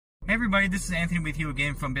Hey everybody, this is Anthony with you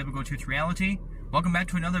again from Biblical to Reality. Welcome back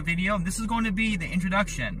to another video. This is going to be the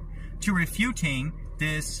introduction to refuting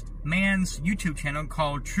this man's YouTube channel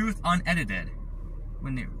called Truth Unedited,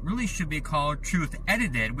 when it really should be called Truth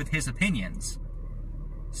Edited with his opinions.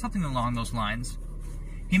 Something along those lines.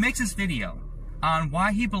 He makes this video on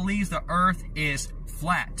why he believes the earth is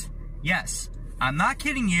flat. Yes, I'm not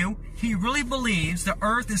kidding you, he really believes the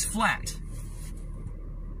earth is flat.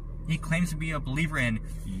 He claims to be a believer in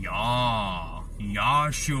Yah,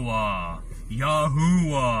 Yahshua,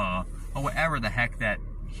 Yahuwah, or whatever the heck that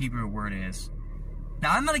Hebrew word is.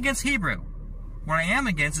 Now, I'm not against Hebrew. What I am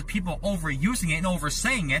against is people overusing it and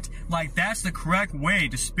oversaying it like that's the correct way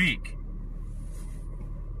to speak.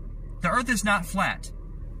 The earth is not flat.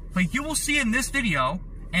 But you will see in this video,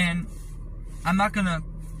 and I'm not going to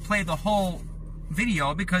play the whole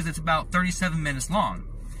video because it's about 37 minutes long.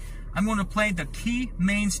 I'm going to play the key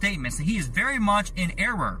main statements that he is very much in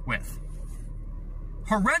error with.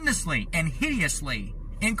 Horrendously and hideously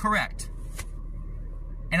incorrect.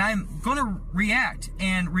 And I'm going to react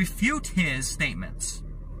and refute his statements.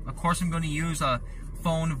 Of course, I'm going to use a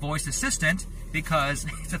phone voice assistant because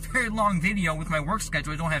it's a very long video with my work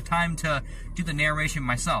schedule. I don't have time to do the narration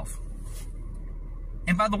myself.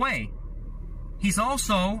 And by the way, he's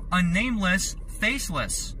also a nameless,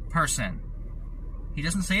 faceless person. He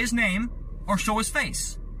doesn't say his name or show his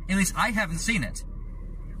face. At least I haven't seen it.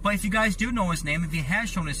 But if you guys do know his name, if he has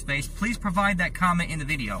shown his face, please provide that comment in the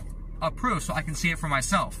video. A proof so I can see it for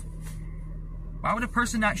myself. Why would a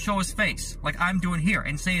person not show his face, like I'm doing here,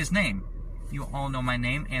 and say his name? You all know my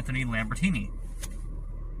name, Anthony Lambertini.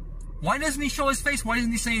 Why doesn't he show his face? Why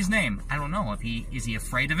doesn't he say his name? I don't know. Is he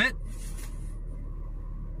afraid of it?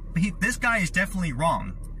 But this guy is definitely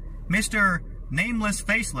wrong. Mr. Nameless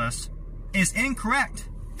Faceless is incorrect.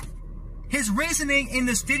 His reasoning in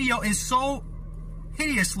this video is so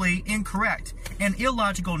hideously incorrect and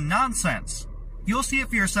illogical nonsense. You'll see it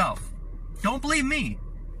for yourself. Don't believe me.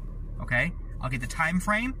 Okay? I'll get the time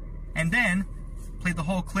frame and then play the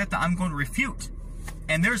whole clip that I'm going to refute.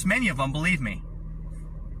 And there's many of them, believe me.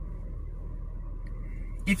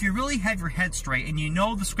 If you really have your head straight and you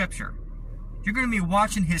know the scripture, you're going to be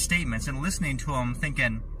watching his statements and listening to him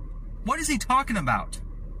thinking, what is he talking about?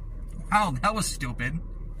 Wow, that was stupid.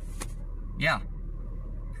 Yeah.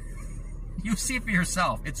 You see it for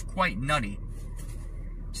yourself. It's quite nutty.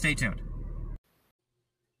 Stay tuned.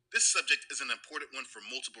 This subject is an important one for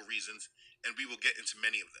multiple reasons, and we will get into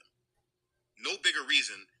many of them. No bigger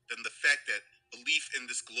reason than the fact that belief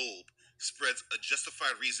in this globe spreads a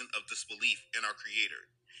justified reason of disbelief in our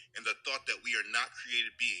Creator, and the thought that we are not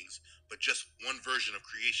created beings, but just one version of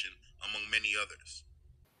creation among many others.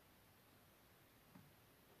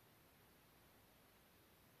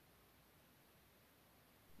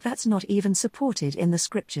 That's not even supported in the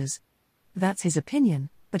scriptures. That's his opinion,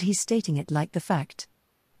 but he's stating it like the fact.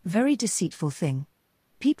 Very deceitful thing.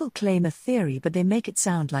 People claim a theory but they make it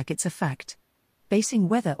sound like it's a fact. Basing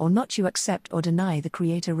whether or not you accept or deny the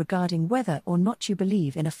Creator regarding whether or not you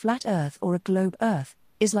believe in a flat earth or a globe earth,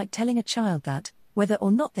 is like telling a child that, whether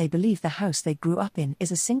or not they believe the house they grew up in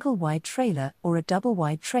is a single-wide trailer or a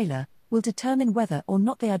double-wide trailer, will determine whether or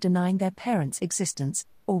not they are denying their parents' existence,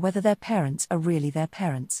 or whether their parents are really their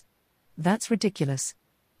parents. That's ridiculous.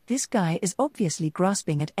 This guy is obviously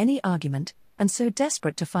grasping at any argument, and so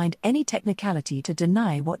desperate to find any technicality to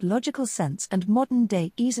deny what logical sense and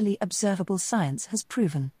modern-day easily observable science has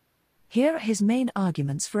proven. Here are his main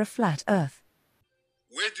arguments for a flat earth.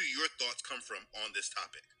 Where do your thoughts come from on this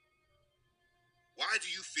topic? Why do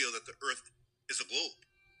you feel that the earth is a globe?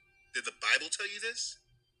 Did the Bible tell you this?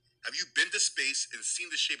 Have you been to space and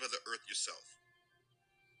seen the shape of the earth yourself?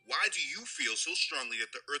 Why do you feel so strongly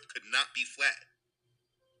that the earth could not be flat?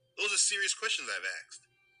 Those are serious questions I've asked.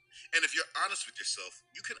 And if you're honest with yourself,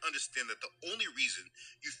 you can understand that the only reason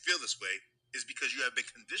you feel this way is because you have been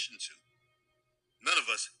conditioned to. None of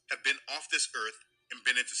us have been off this earth and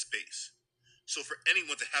been into space. So for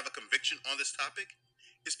anyone to have a conviction on this topic,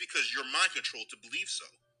 it's because you're mind controlled to believe so.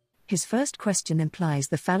 His first question implies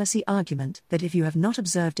the fallacy argument that if you have not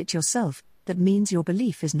observed it yourself, that means your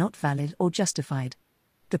belief is not valid or justified.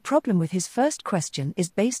 The problem with his first question is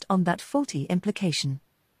based on that faulty implication.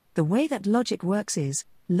 The way that logic works is,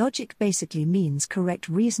 logic basically means correct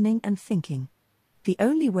reasoning and thinking. The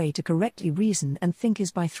only way to correctly reason and think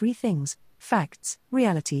is by three things: facts,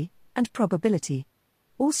 reality, and probability.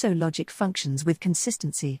 Also, logic functions with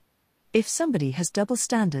consistency. If somebody has double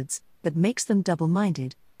standards, that makes them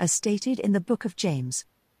double-minded, as stated in the book of James.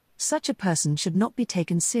 Such a person should not be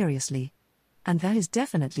taken seriously. And that is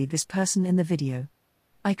definitely this person in the video.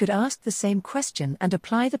 I could ask the same question and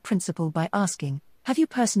apply the principle by asking, Have you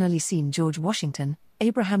personally seen George Washington,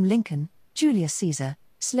 Abraham Lincoln, Julius Caesar,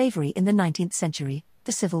 slavery in the 19th century,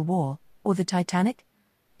 the Civil War, or the Titanic?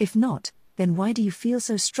 If not, then why do you feel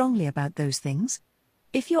so strongly about those things?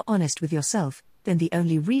 If you're honest with yourself, then the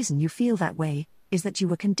only reason you feel that way is that you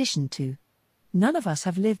were conditioned to. None of us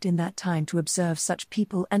have lived in that time to observe such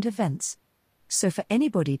people and events. So for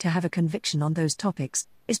anybody to have a conviction on those topics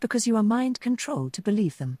is because you are mind-controlled to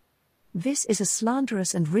believe them. This is a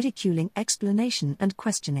slanderous and ridiculing explanation and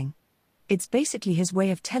questioning. It's basically his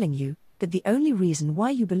way of telling you that the only reason why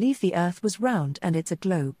you believe the Earth was round and it's a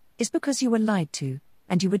globe is because you were lied to,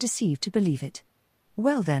 and you were deceived to believe it.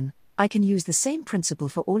 Well then, I can use the same principle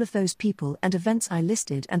for all of those people and events I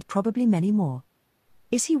listed and probably many more.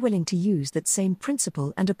 Is he willing to use that same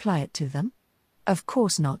principle and apply it to them? Of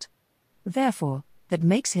course not. Therefore, that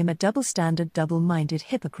makes him a double-standard, double-minded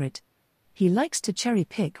hypocrite. He likes to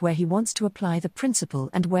cherry-pick where he wants to apply the principle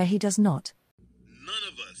and where he does not. None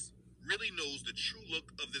of us really knows the true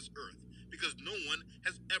look of this Earth because no one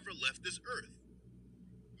has ever left this Earth.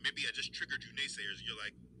 Maybe I just triggered you naysayers and you're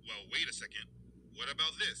like, well, wait a second. What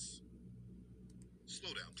about this?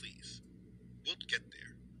 Slow down, please. We'll get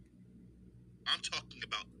there. I'm talking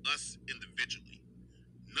about us individually.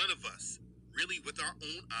 None of us, really with our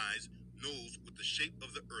own eyes, knows what the shape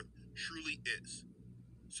of the Earth truly is.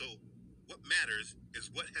 So, what matters is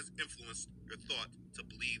what has influenced your thought to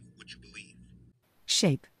believe what you believe.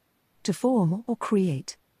 Shape. To form or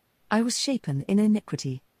create. I was shapen in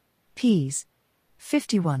iniquity. Ps.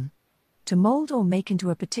 51. To mold or make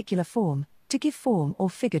into a particular form, to give form or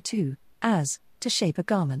figure to, as, to shape a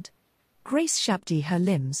garment. Grace shaped her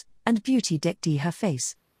limbs, and beauty decked her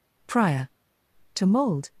face. Prior. To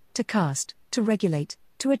mold, to cast, to regulate,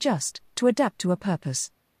 to adjust, to adapt to a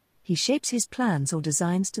purpose. He shapes his plans or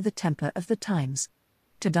designs to the temper of the times.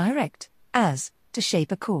 To direct, as, to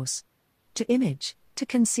shape a course. To image, to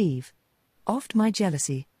conceive. Oft my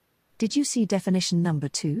jealousy. Did you see definition number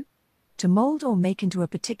 2? To mold or make into a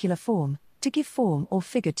particular form, to give form or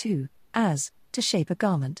figure to, as, to shape a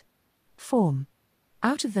garment. Form.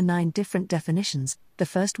 Out of the 9 different definitions, the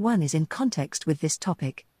first one is in context with this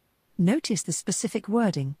topic. Notice the specific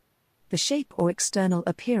wording. The shape or external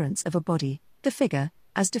appearance of a body, the figure,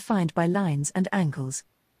 as defined by lines and angles.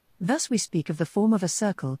 Thus we speak of the form of a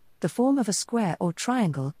circle, the form of a square or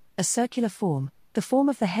triangle, a circular form, the form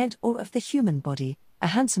of the head or of the human body, a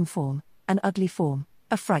handsome form, an ugly form,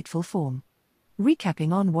 a frightful form.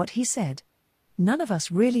 Recapping on what he said. None of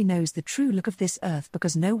us really knows the true look of this Earth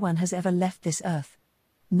because no one has ever left this Earth.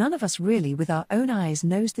 None of us really with our own eyes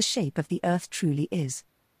knows the shape of the Earth truly is.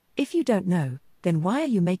 If you don't know, then why are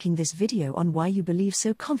you making this video on why you believe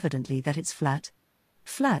so confidently that it's flat?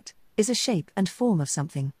 Flat is a shape and form of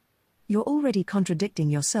something. You're already contradicting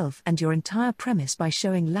yourself and your entire premise by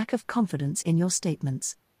showing lack of confidence in your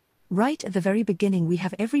statements. Right at the very beginning we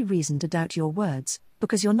have every reason to doubt your words,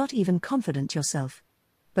 because you're not even confident yourself.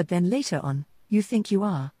 But then later on, you think you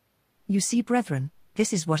are. You see, brethren,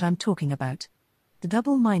 this is what I'm talking about. The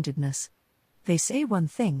double-mindedness. They say one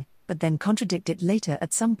thing, but then contradict it later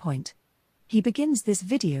at some point. He begins this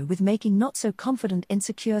video with making not so confident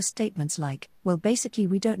insecure statements like, well basically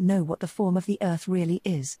we don't know what the form of the Earth really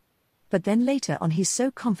is. But then later on he's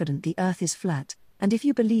so confident the Earth is flat, and if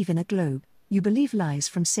you believe in a globe, you believe lies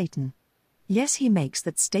from Satan. Yes, he makes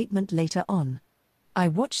that statement later on. I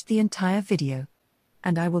watched the entire video.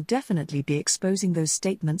 And I will definitely be exposing those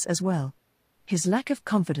statements as well. His lack of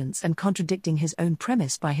confidence and contradicting his own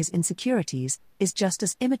premise by his insecurities is just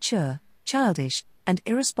as immature, childish, and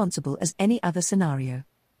irresponsible as any other scenario.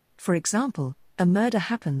 For example, a murder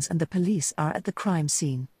happens and the police are at the crime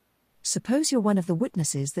scene. Suppose you're one of the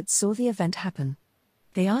witnesses that saw the event happen.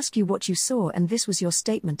 They ask you what you saw and this was your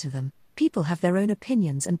statement to them. People have their own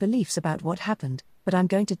opinions and beliefs about what happened, but I'm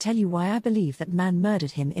going to tell you why I believe that man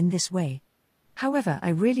murdered him in this way. However, I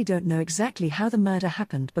really don't know exactly how the murder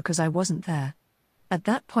happened because I wasn't there. At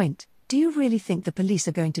that point, do you really think the police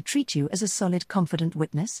are going to treat you as a solid, confident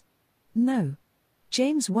witness? No.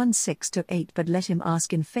 James 1:6-8 But let him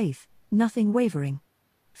ask in faith, nothing wavering.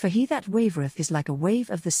 For he that wavereth is like a wave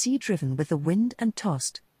of the sea driven with the wind and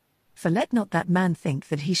tossed. For let not that man think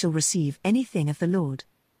that he shall receive anything of the Lord.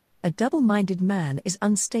 A double-minded man is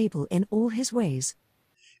unstable in all his ways.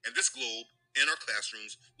 And this globe, in our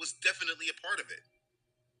classrooms, was definitely a part of it.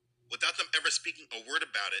 Without them ever speaking a word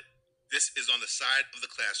about it, this is on the side of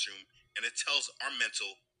the classroom, and it tells our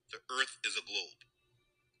mental the Earth is a globe.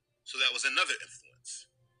 So that was another influence.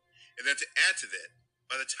 And then to add to that,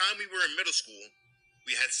 by the time we were in middle school,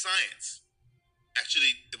 we had science.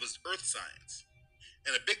 Actually, it was earth science.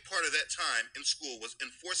 And a big part of that time in school was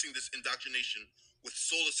enforcing this indoctrination with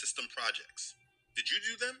solar system projects. Did you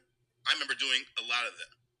do them? I remember doing a lot of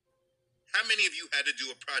them. How many of you had to do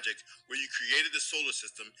a project where you created the solar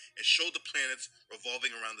system and showed the planets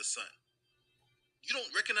revolving around the sun? You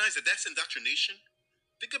don't recognize that that's indoctrination?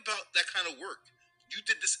 Think about that kind of work. You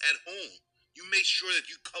did this at home. You made sure that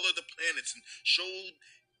you colored the planets and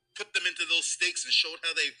put them into those stakes and showed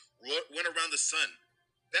how they went around the sun.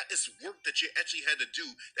 That is work that you actually had to do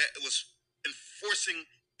that was enforcing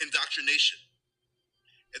indoctrination.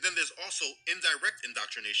 And then there's also indirect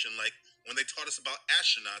indoctrination, like when they taught us about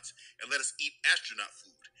astronauts and let us eat astronaut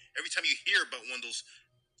food. Every time you hear about one of those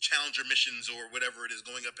Challenger missions or whatever it is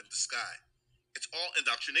going up in the sky, it's all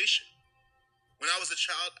indoctrination. When I was a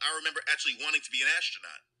child, I remember actually wanting to be an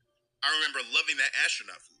astronaut. I remember loving that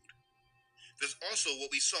astronaut food. There's also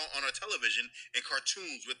what we saw on our television in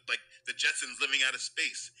cartoons with like the Jetsons living out of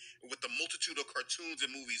space, with the multitude of cartoons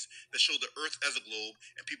and movies that show the Earth as a globe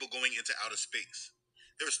and people going into outer space.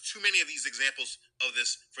 There's too many of these examples of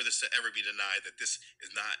this for this to ever be denied that this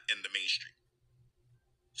is not in the mainstream.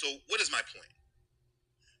 So what is my point?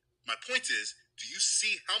 My point is, do you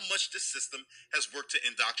see how much this system has worked to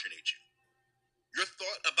indoctrinate you? Your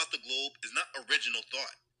thought about the globe is not original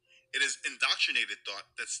thought. It is indoctrinated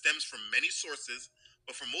thought that stems from many sources,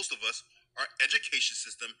 but for most of us, our education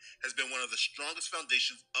system has been one of the strongest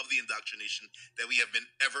foundations of the indoctrination that we have been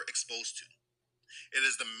ever exposed to. It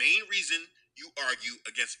is the main reason you argue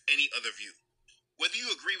against any other view. Whether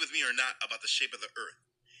you agree with me or not about the shape of the earth,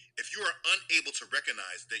 if you are unable to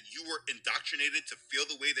recognize that you were indoctrinated to feel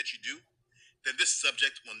the way that you do, then this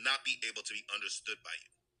subject will not be able to be understood by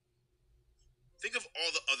you. Think of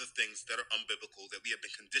all the other things that are unbiblical that we have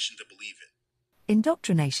been conditioned to believe in.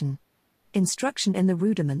 Indoctrination. Instruction in the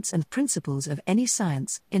rudiments and principles of any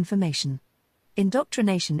science, information.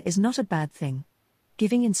 Indoctrination is not a bad thing.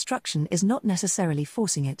 Giving instruction is not necessarily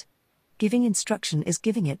forcing it. Giving instruction is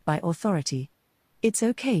giving it by authority. It's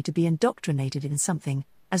okay to be indoctrinated in something,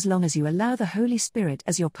 as long as you allow the Holy Spirit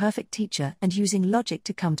as your perfect teacher and using logic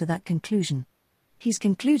to come to that conclusion. He's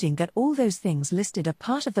concluding that all those things listed are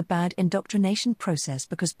part of the bad indoctrination process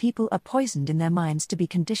because people are poisoned in their minds to be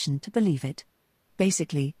conditioned to believe it.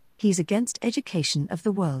 Basically, he's against education of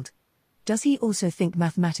the world. Does he also think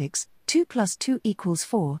mathematics, 2 + 2 =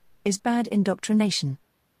 4, is bad indoctrination?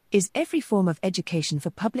 Is every form of education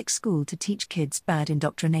for public school to teach kids bad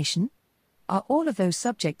indoctrination? Are all of those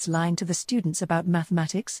subjects lying to the students about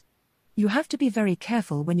mathematics? You have to be very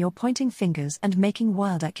careful when you're pointing fingers and making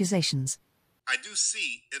wild accusations. I do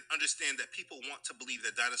see and understand that people want to believe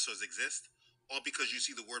that dinosaurs exist, all because you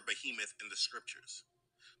see the word behemoth in the scriptures.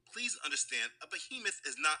 Please understand, a behemoth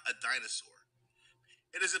is not a dinosaur.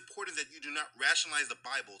 It is important that you do not rationalize the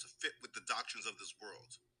Bible to fit with the doctrines of this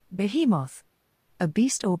world. Behemoth. A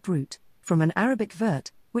beast or brute, from an Arabic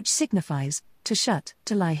vert, which signifies, to shut,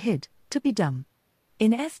 to lie hid, to be dumb.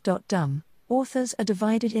 In dumb, authors are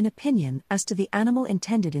divided in opinion as to the animal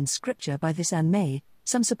intended in scripture by this and may,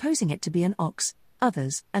 some supposing it to be an ox,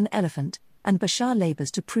 others an elephant, and Bashar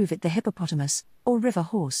labors to prove it the hippopotamus, or river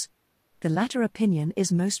horse. The latter opinion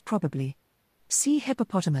is most probably. See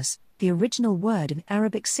hippopotamus, the original word in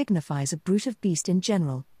Arabic signifies a brute of beast in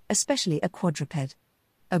general, especially a quadruped.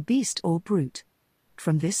 A beast or brute.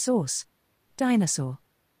 From this source. Dinosaur.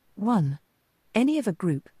 1. Any of a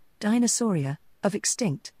group, Dinosauria, of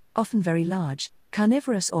extinct, often very large,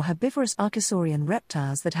 carnivorous or herbivorous archosaurian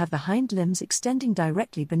reptiles that have the hind limbs extending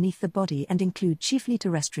directly beneath the body and include chiefly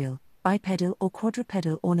terrestrial, bipedal or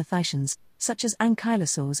quadrupedal ornithischians, such as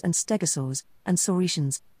ankylosaurs and stegosaurs, and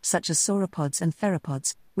saurischians, such as sauropods and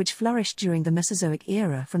theropods, which flourished during the Mesozoic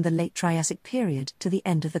era from the late Triassic period to the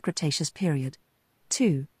end of the Cretaceous period.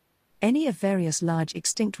 2. Any of various large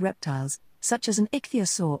extinct reptiles, such as an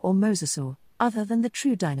ichthyosaur or mosasaur, other than the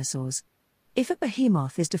true dinosaurs. If a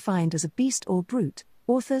behemoth is defined as a beast or brute,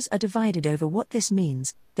 authors are divided over what this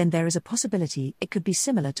means, then there is a possibility it could be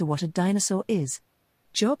similar to what a dinosaur is.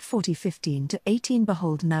 Job 40:15-18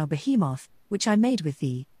 Behold now behemoth, which I made with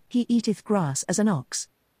thee, he eateth grass as an ox.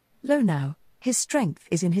 Lo now, his strength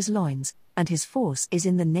is in his loins, and his force is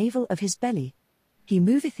in the navel of his belly. He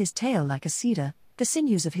moveth his tail like a cedar, the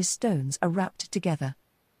sinews of his stones are wrapped together.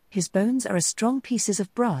 His bones are as strong pieces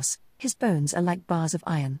of brass, his bones are like bars of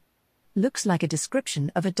iron. Looks like a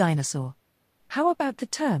description of a dinosaur. How about the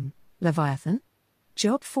term, Leviathan?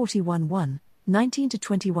 Job 41:1,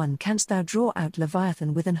 19-21 Canst thou draw out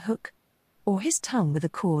Leviathan with an hook? Or his tongue with a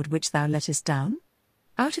cord which thou lettest down?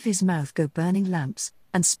 Out of his mouth go burning lamps,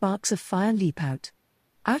 and sparks of fire leap out.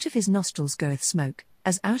 Out of his nostrils goeth smoke,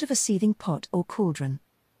 as out of a seething pot or cauldron.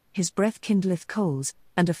 His breath kindleth coals,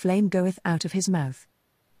 and a flame goeth out of his mouth.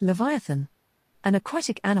 Leviathan. An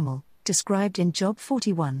aquatic animal, described in Job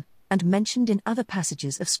 41, and mentioned in other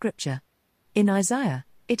passages of Scripture. In Isaiah,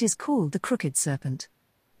 it is called the crooked serpent.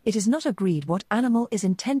 It is not agreed what animal is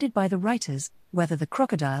intended by the writers, whether the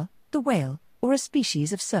crocodile, the whale, or a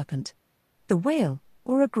species of serpent. The whale,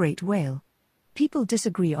 or a great whale. People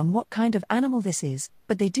disagree on what kind of animal this is,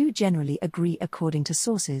 but they do generally agree according to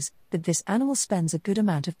sources, that this animal spends a good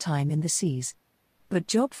amount of time in the seas. But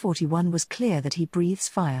Job 41 was clear that he breathes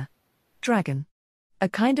fire. Dragon. A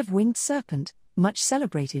kind of winged serpent, much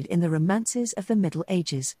celebrated in the romances of the Middle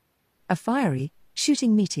Ages. A fiery,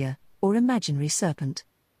 shooting meteor, or imaginary serpent.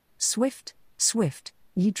 Swift, swift,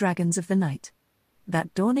 ye dragons of the night,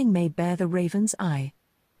 that dawning may bear the raven's eye.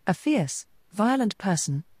 A fierce, violent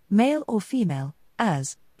person, male or female,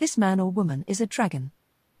 as, this man or woman is a dragon.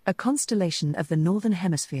 A constellation of the northern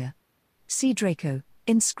hemisphere. See Draco.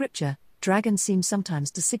 In Scripture, dragon seems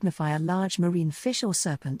sometimes to signify a large marine fish or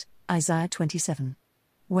serpent, Isaiah 27.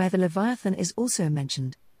 Where the Leviathan is also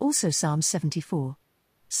mentioned, also Psalm 74.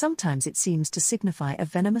 Sometimes it seems to signify a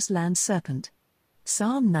venomous land serpent.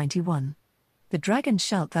 Psalm 91. The dragon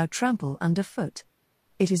shalt thou trample under foot.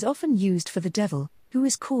 It is often used for the devil, who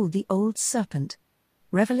is called the old serpent.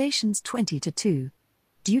 Revelations 20-2.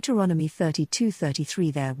 Deuteronomy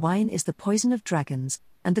 32-33. Their wine is the poison of dragons,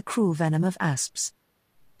 and the cruel venom of asps.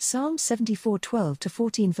 Psalm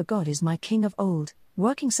 74:12-14. For God is my King of old,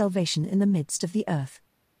 working salvation in the midst of the earth.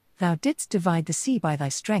 Thou didst divide the sea by thy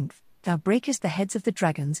strength, thou breakest the heads of the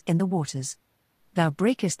dragons in the waters. Thou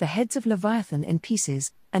breakest the heads of Leviathan in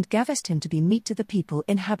pieces, and gavest him to be meat to the people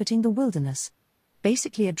inhabiting the wilderness.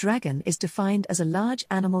 Basically, a dragon is defined as a large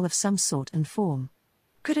animal of some sort and form.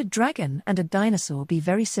 Could a dragon and a dinosaur be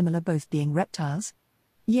very similar, both being reptiles?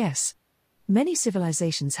 Yes. Many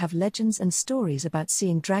civilizations have legends and stories about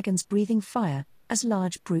seeing dragons breathing fire, as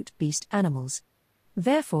large brute beast animals.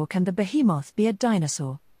 Therefore, can the behemoth be a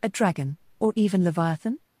dinosaur, a dragon, or even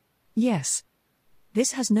Leviathan? Yes.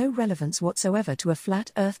 This has no relevance whatsoever to a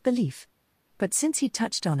flat earth belief. But since he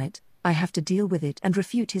touched on it, I have to deal with it and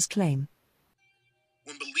refute his claim.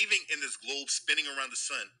 When believing in this globe spinning around the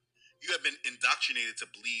sun, you have been indoctrinated to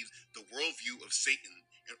believe the worldview of Satan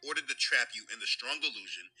in order to trap you in the strong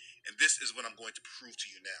delusion, and this is what I'm going to prove to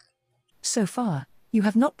you now. So far, you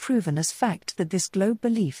have not proven as fact that this globe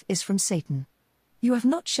belief is from Satan. You have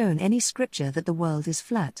not shown any scripture that the world is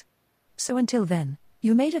flat. So until then,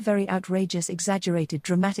 you made a very outrageous, exaggerated,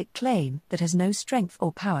 dramatic claim that has no strength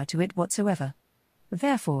or power to it whatsoever.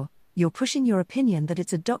 Therefore, you're pushing your opinion that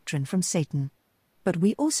it's a doctrine from Satan. But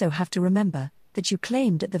we also have to remember that you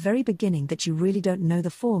claimed at the very beginning that you really don't know the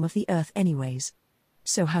form of the earth anyways.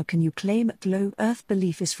 So how can you claim globe earth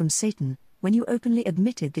belief is from Satan, when you openly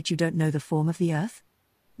admitted that you don't know the form of the earth?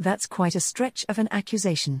 That's quite a stretch of an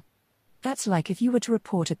accusation. That's like if you were to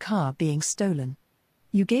report a car being stolen.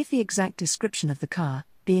 You gave the exact description of the car,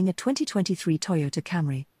 being a 2023 Toyota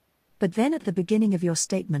Camry. But then at the beginning of your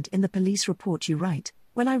statement in the police report you write,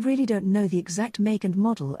 well, I really don't know the exact make and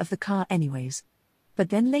model of the car anyways. But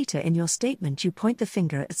then later in your statement you point the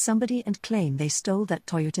finger at somebody and claim they stole that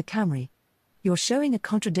Toyota Camry. You're showing a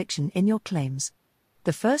contradiction in your claims.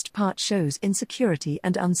 The first part shows insecurity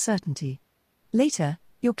and uncertainty. Later,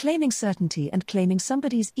 you're claiming certainty and claiming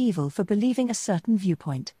somebody's evil for believing a certain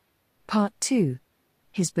viewpoint. Part 2.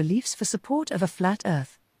 His beliefs for support of a flat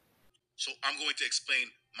earth. So I'm going to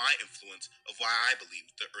explain my influence of why I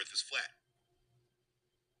believe the earth is flat.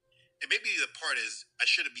 And maybe the part is, I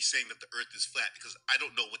shouldn't be saying that the earth is flat because I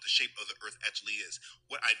don't know what the shape of the earth actually is.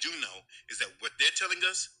 What I do know is that what they're telling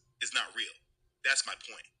us is not real. That's my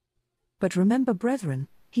point. But remember, brethren,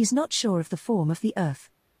 he's not sure of the form of the earth.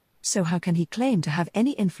 So how can he claim to have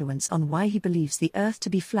any influence on why he believes the earth to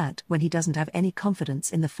be flat when he doesn't have any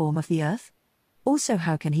confidence in the form of the earth? Also,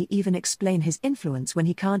 how can he even explain his influence when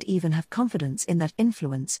he can't even have confidence in that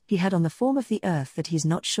influence he had on the form of the earth that he's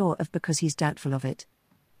not sure of because he's doubtful of it?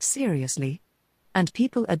 Seriously? And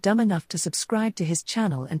people are dumb enough to subscribe to his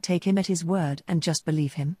channel and take him at his word and just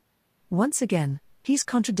believe him? Once again, he's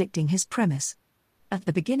contradicting his premise. At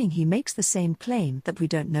the beginning he makes the same claim that we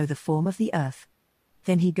don't know the form of the earth.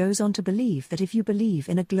 Then he goes on to believe that if you believe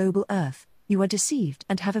in a global earth, you are deceived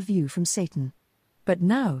and have a view from Satan. But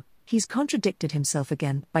now, he's contradicted himself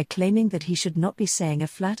again by claiming that he should not be saying a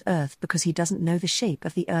flat earth because he doesn't know the shape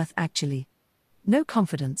of the earth actually. No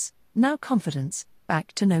confidence, now confidence,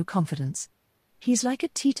 back to no confidence. He's like a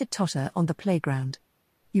teeter-totter on the playground.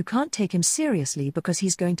 You can't take him seriously because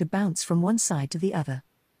he's going to bounce from one side to the other.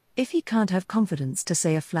 If he can't have confidence to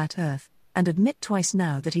say a flat earth, and admit twice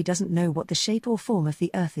now that he doesn't know what the shape or form of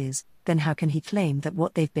the earth is, then how can he claim that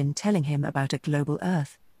what they've been telling him about a global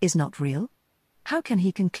earth is not real? How can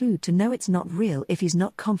he conclude to know it's not real if he's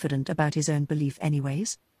not confident about his own belief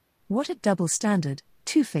anyways? What a double standard,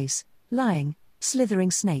 two-face, lying, slithering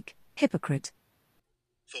snake, hypocrite.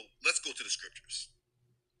 So let's go to the scriptures.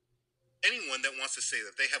 Anyone that wants to say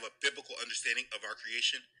that they have a biblical understanding of our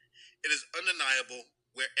creation, it is undeniable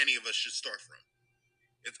where any of us should start from.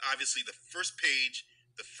 It's obviously the first page,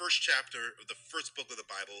 the first chapter of the first book of the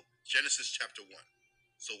Bible, Genesis chapter 1.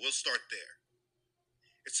 So we'll start there.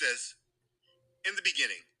 It says, "In the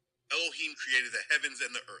beginning, Elohim created the heavens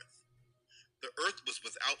and the earth. The earth was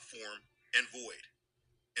without form and void,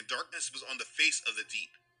 and darkness was on the face of the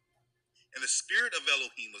deep. And the spirit of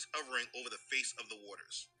Elohim was hovering over the face of the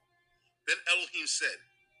waters. Then Elohim said,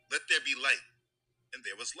 'Let there be light,' and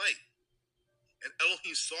there was light. And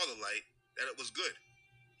Elohim saw the light, that it was good.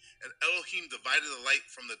 And Elohim divided the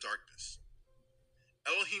light from the darkness.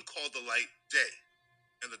 Elohim called the light day,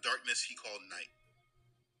 and the darkness he called night.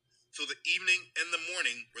 So the evening and the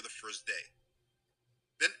morning were the first day.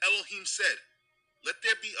 Then Elohim said, 'Let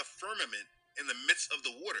there be a firmament in the midst of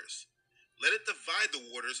the waters. Let it divide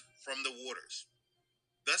the waters from the waters.'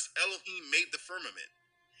 Thus Elohim made the firmament,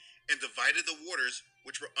 and divided the waters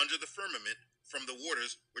which were under the firmament from the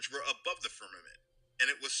waters which were above the firmament.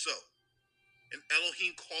 And it was so. And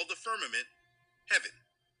Elohim called the firmament heaven.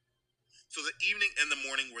 So the evening and the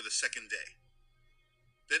morning were the second day.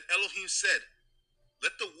 Then Elohim said,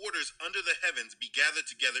 'Let the waters under the heavens be gathered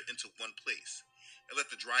together into one place, and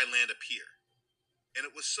let the dry land appear.' And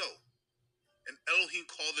it was so. And Elohim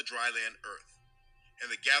called the dry land earth, and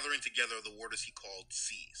the gathering together of the waters he called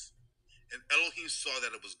seas. And Elohim saw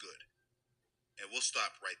that it was good." And we'll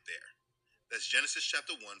stop right there. That's Genesis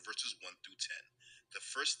chapter 1, verses 1 through 10. The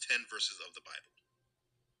first 10 verses of the Bible.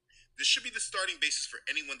 This should be the starting basis for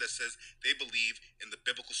anyone that says they believe in the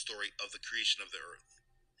biblical story of the creation of the earth.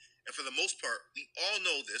 And for the most part, we all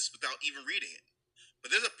know this without even reading it.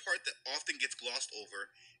 But there's a part that often gets glossed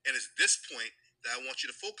over, and it's this point that I want you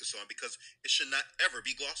to focus on because it should not ever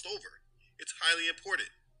be glossed over. It's highly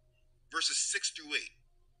important. Verses 6 through 8.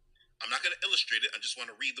 I'm not going to illustrate it, I just want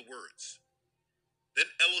to read the words.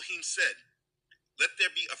 "Then Elohim said, 'Let there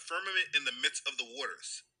be a firmament in the midst of the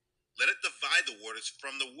waters. Let it divide the waters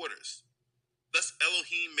from the waters.' Thus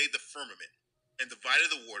Elohim made the firmament, and divided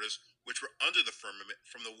the waters which were under the firmament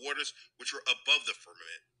from the waters which were above the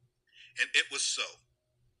firmament. And it was so.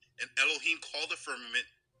 And Elohim called the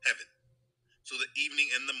firmament heaven. So the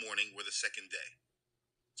evening and the morning were the second day."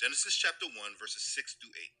 Genesis chapter 1, verses 6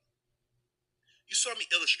 through 8. You saw me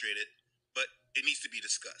illustrate it, but it needs to be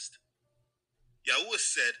discussed. Yahuwah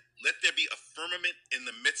said, "Let there be a firmament in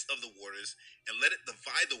the midst of the waters, and let it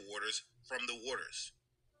divide the waters from the waters."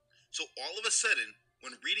 So all of a sudden,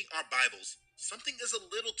 when reading our Bibles, something is a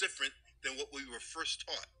little different than what we were first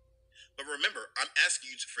taught. But remember, I'm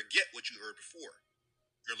asking you to forget what you heard before.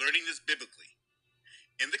 You're learning this biblically.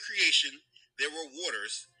 In the creation, there were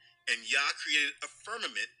waters, and Yah created a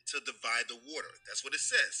firmament to divide the water. That's what it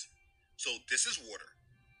says. So this is water.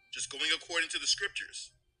 Just going according to the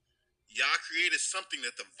scriptures. Yah created something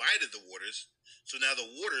that divided the waters, so now the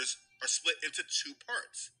waters are split into two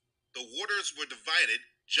parts. The waters were divided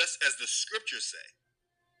just as the scriptures say.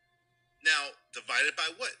 Now, divided by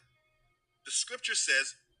what? The scripture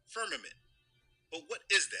says firmament. But what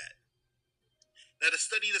is that? Now, to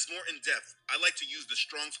study this more in depth, I like to use the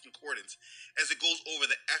Strong's Concordance as it goes over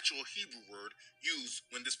the actual Hebrew word used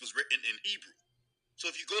when this was written in Hebrew. So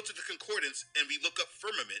if you go to the concordance and we look up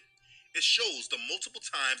firmament, it shows the multiple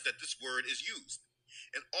times that this word is used.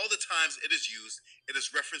 And all the times it is used, it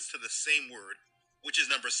is referenced to the same word, which is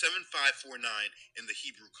number 7549 in the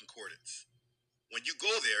Hebrew concordance. When you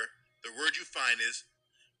go there, the word you find is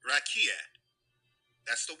rakiad.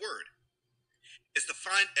 That's the word. It's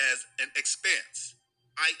defined as an expanse,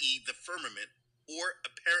 i.e. the firmament, or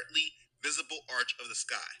apparently visible arch of the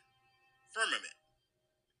sky. Firmament.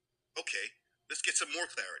 Okay, let's get some more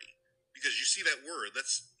clarity. Because you see that word,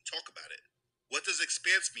 let's talk about it. What does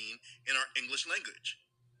expanse mean in our English language?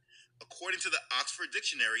 According to the Oxford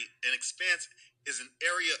Dictionary, an expanse is an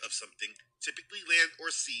area of something, typically land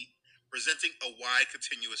or sea, presenting a wide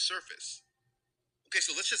continuous surface. Okay,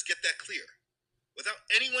 so let's just get that clear. Without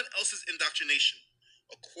anyone else's indoctrination,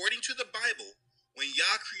 according to the Bible, when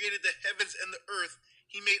Yah created the heavens and the earth,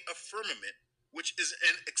 he made a firmament, which is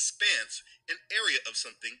an expanse, an area of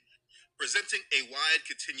something, presenting a wide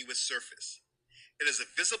continuous surface. It is a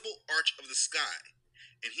visible arch of the sky,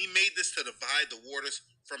 and he made this to divide the waters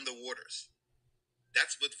from the waters.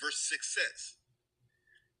 That's what verse 6 says.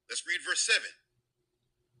 Let's read verse 7.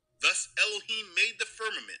 Thus Elohim made the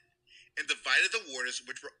firmament, and divided the waters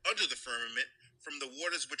which were under the firmament from the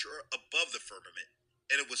waters which were above the firmament.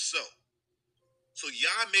 And it was so. So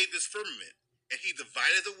Yah made this firmament, and he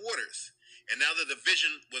divided the waters, And now the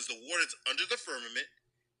division was the waters under the firmament,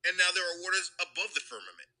 and now there are waters above the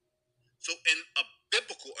firmament. So in a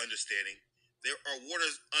biblical understanding, there are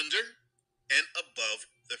waters under and above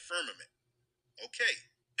the firmament. Okay.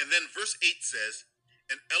 And then verse 8 says,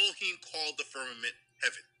 and Elohim called the firmament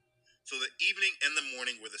heaven. So the evening and the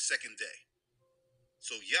morning were the second day.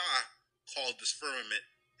 So Yah called this firmament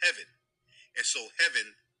heaven. And so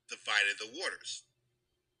heaven divided the waters.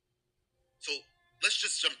 So let's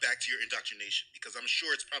just jump back to your indoctrination, because I'm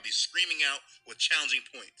sure it's probably screaming out with challenging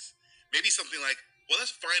points. Maybe something like, well,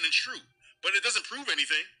 that's fine and true, but it doesn't prove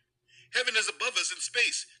anything. Heaven is above us in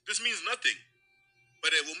space. This means nothing.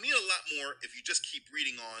 But it will mean a lot more if you just keep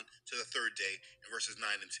reading on to the third day in verses 9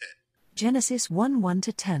 and 10. Genesis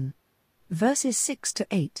 1:1-10. Verses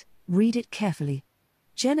 6-8. Read it carefully.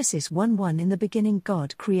 Genesis 1:1. In the beginning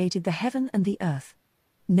God created the heaven and the earth.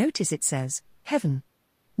 Notice it says, heaven,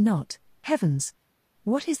 not heavens.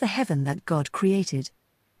 What is the heaven that God created?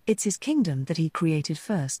 It's his kingdom that he created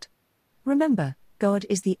first. Remember, God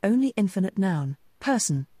is the only infinite noun,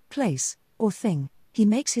 person, place, or thing. He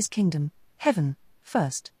makes his kingdom, heaven,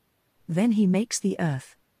 first. Then he makes the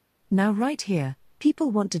earth. Now right here,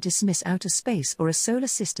 people want to dismiss outer space or a solar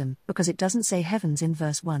system because it doesn't say heavens in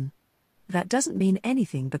verse 1. That doesn't mean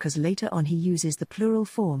anything because later on he uses the plural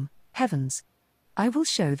form, heavens. I will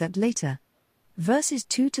show that later. Verses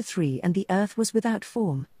 2-3. And the earth was without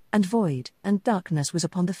form, and void, and darkness was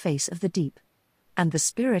upon the face of the deep. And the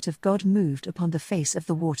Spirit of God moved upon the face of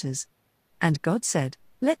the waters. And God said,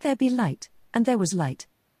 let there be light, and there was light.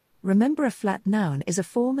 Remember, a flat noun is a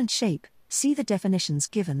form and shape, see the definitions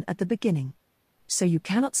given at the beginning. So you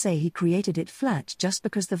cannot say he created it flat just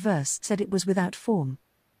because the verse said it was without form.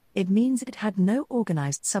 It means it had no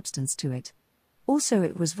organized substance to it. Also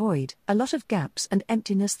it was void, a lot of gaps and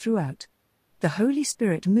emptiness throughout. The Holy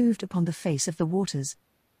Spirit moved upon the face of the waters.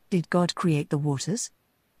 Did God create the waters?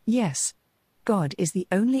 Yes. God is the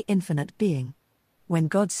only infinite being. When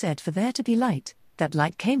God said for there to be light, that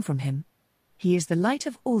light came from him. He is the light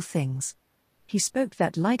of all things. He spoke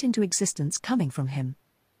that light into existence coming from him.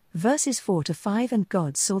 Verses 4-5. And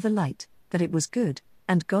God saw the light, that it was good,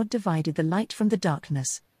 and God divided the light from the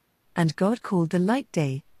darkness. And God called the light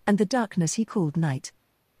day, and the darkness he called night.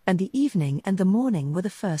 And the evening and the morning were the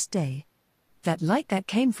first day. That light that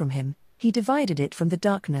came from him, he divided it from the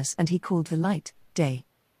darkness, and he called the light day.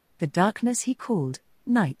 The darkness he called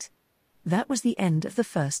night. That was the end of the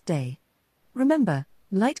first day. Remember,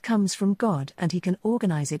 light comes from God and he can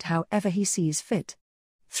organize it however he sees fit.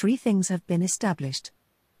 3 things have been established.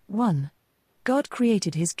 1. God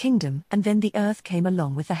created his kingdom and then the earth came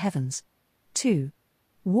along with the heavens. 2.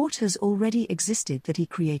 Waters already existed that he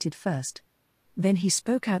created first. Then he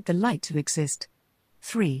spoke out the light to exist.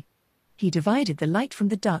 3. He divided the light from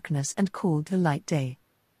the darkness and called the light day.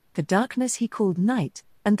 The darkness he called night,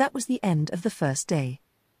 and that was the end of the first day.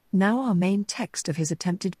 Now our main text of his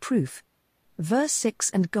attempted proof. Verse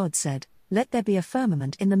 6. And God said, let there be a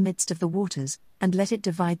firmament in the midst of the waters, and let it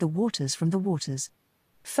divide the waters from the waters.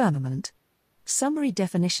 Firmament. Summary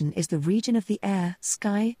definition is the region of the air,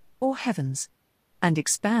 sky, or heavens. And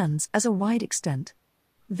expands as a wide extent.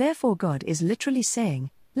 Therefore God is literally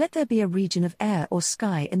saying, let there be a region of air or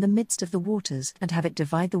sky in the midst of the waters and have it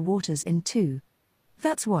divide the waters in two.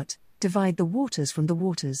 That's what, divide the waters from the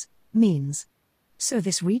waters, means. So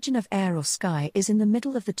this region of air or sky is in the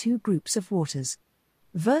middle of the 2 groups of waters.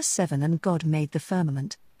 Verse 7. And God made the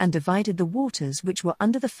firmament, and divided the waters which were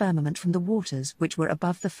under the firmament from the waters which were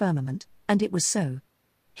above the firmament, and it was so.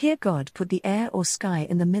 Here God put the air or sky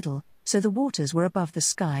in the middle, so the waters were above the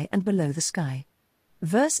sky and below the sky.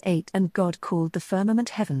 Verse 8. And God called the firmament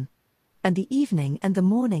heaven. And the evening and the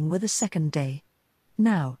morning were the second day.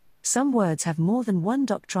 Now, some words have more than one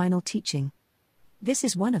doctrinal teaching. This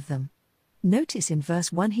is one of them. Notice in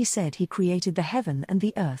verse 1 he said he created the heaven and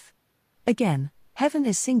the earth. Again, heaven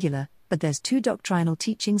is singular, but there's 2 doctrinal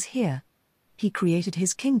teachings here. He created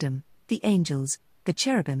his kingdom, the angels, the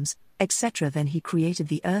cherubims, etc. Then he created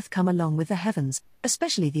the earth come along with the heavens,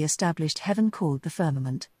 especially the established heaven called the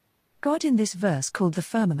firmament. God in this verse called the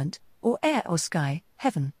firmament, or air or sky,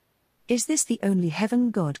 heaven. Is this the only heaven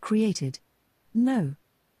God created? No.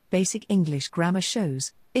 Basic English grammar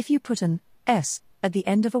shows, if you put an s at the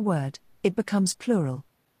end of a word, it becomes plural.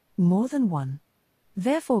 More than one.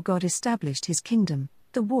 Therefore God established his kingdom,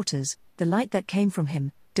 the waters, the light that came from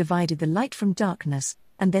him, divided the light from darkness,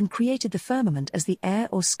 and then created the firmament as the air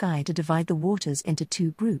or sky to divide the waters into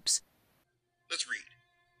 2 groups. Let's read.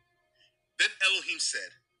 Then Elohim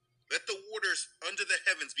said, let the waters under the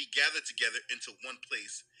heavens be gathered together into one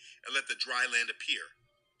place, and let the dry land appear.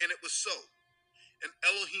 And it was so. And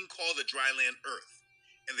Elohim called the dry land earth,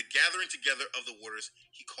 and the gathering together of the waters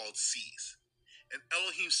he called seas. And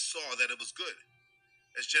Elohim saw that it was good.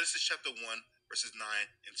 As Genesis chapter 1, verses 9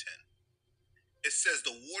 and 10. It says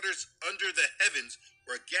the waters under the heavens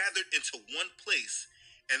were gathered into one place,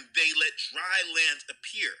 and they let dry land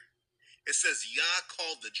appear. It says Yah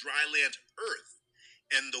called the dry land earth,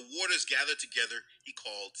 and the waters gathered together he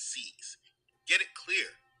called seas. Get it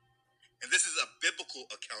clear. And this is a biblical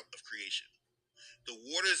account of creation. The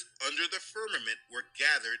waters under the firmament were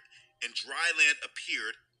gathered, and dry land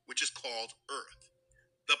appeared, which is called earth.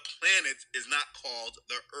 The planet is not called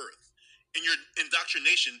the earth. In your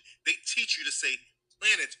indoctrination, they teach you to say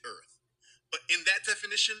planet Earth. But in that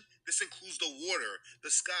definition, this includes the water,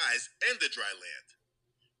 the skies, and the dry land.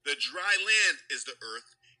 The dry land is the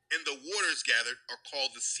earth, and the waters gathered are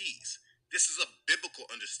called the seas. This is a biblical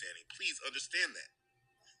understanding. Please understand that.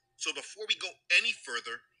 So before we go any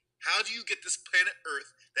further, how do you get this planet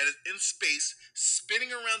Earth that is in space,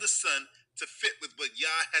 spinning around the sun to fit with what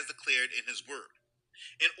Yah has declared in his word?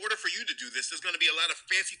 In order for you to do this, there's going to be a lot of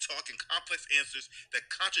fancy talk and complex answers that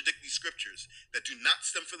contradict these scriptures that do not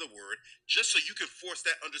stem from the word, just so you can force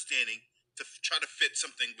that understanding to try to fit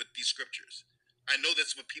something with these scriptures. I know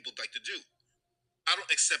that's what people like to do. I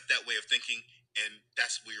don't accept that way of thinking, and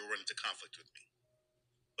that's where you'll run into conflict with me.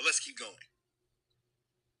 But let's keep going.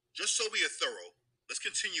 Just so we are thorough, let's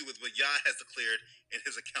continue with what Yah has declared in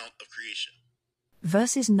his account of creation.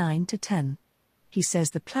 Verses 9 to 10. He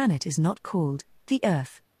says the planet is not called the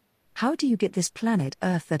Earth. How do you get this planet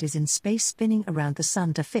Earth that is in space spinning around the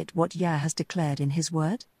sun to fit what Yah has declared in his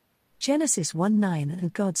word? Genesis 1:9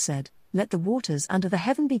 And God said, Let the waters under the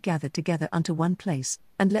heaven be gathered together unto one place,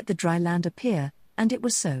 and let the dry land appear, and it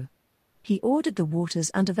was so. He ordered the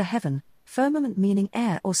waters under the heaven, firmament meaning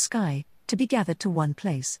air or sky, to be gathered to one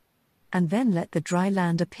place. And then let the dry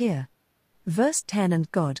land appear. Verse 10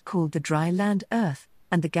 And God called the dry land earth,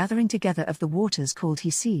 and the gathering together of the waters called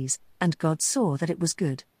he seas, and God saw that it was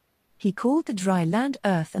good. He called the dry land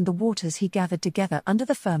earth, and the waters he gathered together under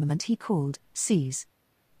the firmament he called seas.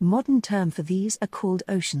 Modern term for these are called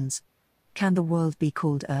oceans. Can the world be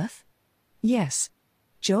called earth? Yes.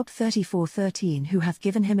 Job 34:13 Who hath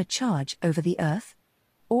given him a charge over the earth?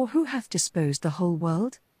 Or who hath disposed the whole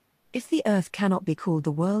world? If the earth cannot be called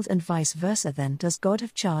the world and vice versa, then does God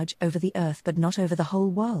have charge over the earth but not over the whole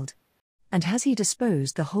world? And has he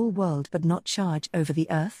disposed the whole world but not charge over the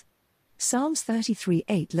earth? Psalms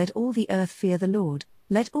 33:8 Let all the earth fear the Lord,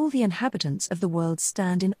 let all the inhabitants of the world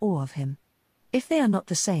stand in awe of him. If they are not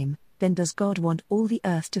the same, then does God want all the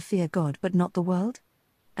earth to fear God but not the world?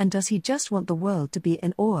 And does he just want the world to be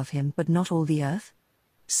in awe of him but not all the earth?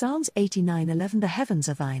 Psalms 89:11 The heavens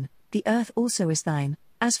are thine, the earth also is thine,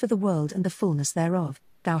 as for the world and the fullness thereof,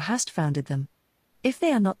 thou hast founded them. If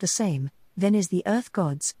they are not the same, then is the earth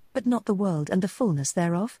God's, but not the world and the fullness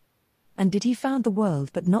thereof? And did he found the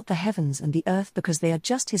world but not the heavens and the earth because they are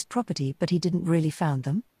just his property but he didn't really found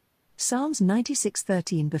them? Psalms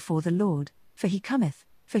 96:13 Before the Lord, for he cometh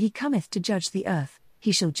to judge the earth,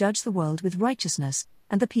 he shall judge the world with righteousness,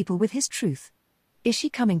 and the people with his truth. Is he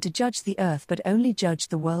coming to judge the earth but only judge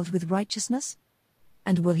the world with righteousness?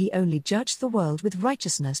 And will he only judge the world with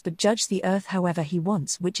righteousness but judge the earth however he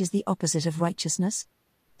wants, which is the opposite of righteousness?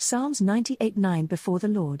 Psalms 98:9 Before the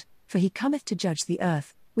Lord, for he cometh to judge the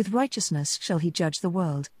earth, with righteousness shall he judge the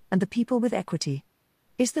world, and the people with equity.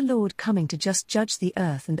 Is the Lord coming to just judge the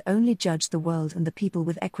earth and only judge the world and the people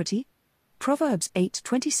with equity? Proverbs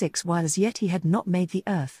 8:26 While as yet he had not made the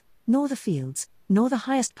earth, nor the fields, nor the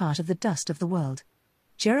highest part of the dust of the world.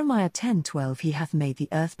 Jeremiah 10:12 He hath made the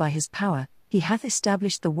earth by his power, he hath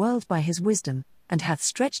established the world by his wisdom, and hath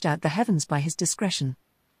stretched out the heavens by his discretion.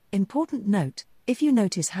 Important note, if you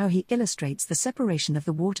notice how he illustrates the separation of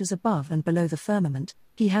the waters above and below the firmament,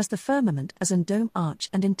 he has the firmament as an dome arch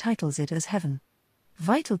and entitles it as heaven.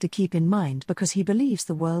 Vital to keep in mind because he believes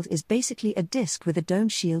the world is basically a disk with a dome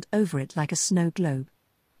shield over it like a snow globe.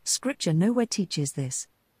 Scripture nowhere teaches this.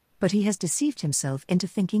 But he has deceived himself into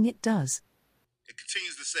thinking it does. It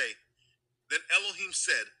continues to say, Then Elohim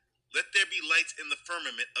said, Let there be lights in the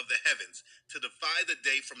firmament of the heavens to divide the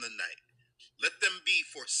day from the night. Let them be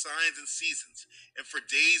for signs and seasons, and for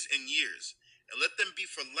days and years, and let them be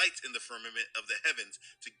for lights in the firmament of the heavens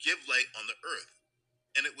to give light on the earth.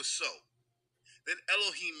 And it was so. Then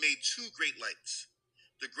Elohim made two great lights,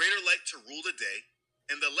 the greater light to rule the day,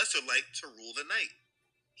 and the lesser light to rule the night.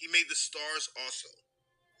 He made the stars also.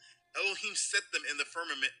 Elohim set them in the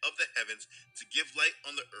firmament of the heavens to give light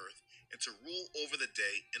on the earth, and to rule over the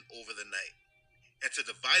day and over the night, and to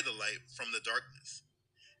divide the light from the darkness.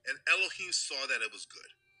 And Elohim saw that it was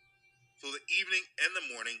good. So the evening and the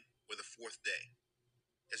morning were the fourth day.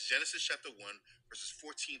 as Genesis chapter 1, verses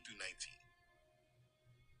 14 through 19.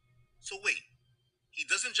 So wait, he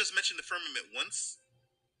doesn't just mention the firmament once?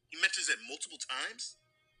 He mentions it multiple times?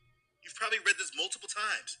 You've probably read this multiple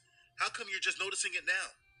times. How come you're just noticing it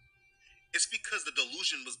now? It's because the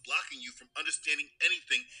delusion was blocking you from understanding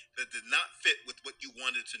anything that did not fit with what you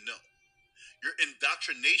wanted to know. Your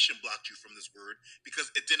indoctrination blocked you from this word because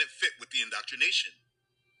it didn't fit with the indoctrination.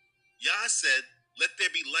 Yah said, "Let there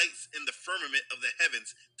be lights in the firmament of the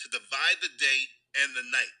heavens to divide the day and the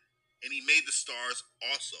night." And he made the stars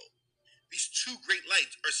also. These two great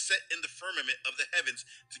lights are set in the firmament of the heavens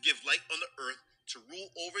to give light on the earth to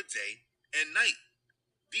rule over day and night.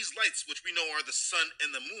 These lights, which we know are the sun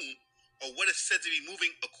and the moon, are what is said to be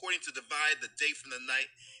moving according to divide the day from the night,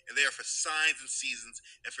 and they are for signs and seasons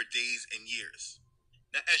and for days and years.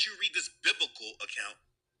 Now, as you read this biblical account,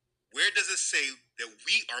 where does it say that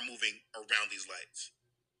we are moving around these lights?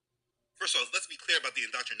 First of all, let's be clear about the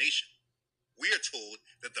indoctrination. We are told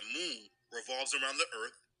that the moon revolves around the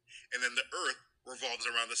earth, and then the earth revolves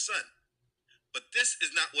around the sun. But this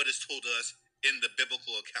is not what is told to us in the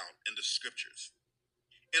biblical account in the scriptures.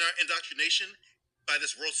 In our indoctrination by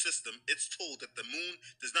this world system, it's told that the moon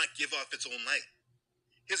does not give off its own light.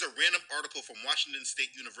 Here's a random article from Washington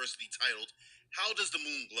State University titled, "How Does the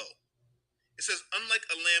Moon Glow?" It says, unlike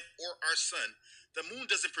a lamp or our sun, the moon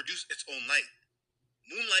doesn't produce its own light.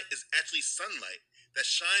 Moonlight is actually sunlight that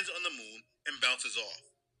shines on the moon and bounces off.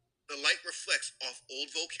 The light reflects off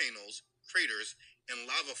old volcanoes, craters, and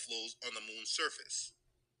lava flows on the moon's surface.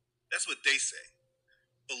 That's what they say.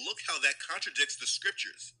 But look how that contradicts the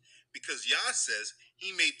scriptures, because Yah says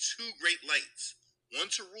he made two great lights, one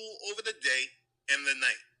to rule over the day and the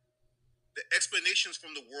night. The explanations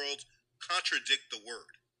from the world contradict the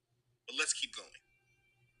word. But let's keep going.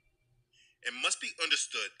 It must be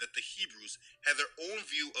understood that the Hebrews had their own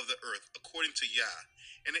view of the earth according to Yah,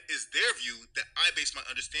 and it is their view that I base my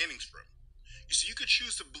understandings from. You see, you could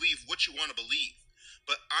choose to believe what you want to believe,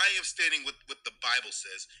 but I am standing with what the Bible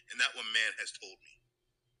says and not what man has told me.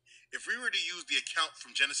 If we were to use the account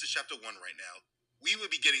from Genesis chapter 1 right now, we would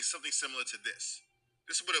be getting something similar to this.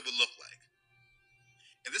 This is what it would look like.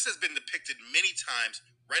 And this has been depicted many times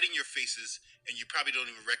right in your faces, and you probably don't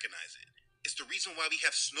even recognize it. It's the reason why we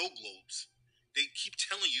have snow globes. They keep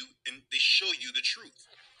telling you and they show you the truth.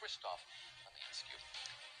 Christoph, let me ask you,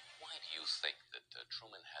 why do you think that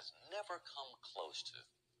Truman has never come close to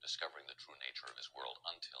discovering the true nature of his world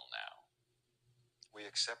until now? We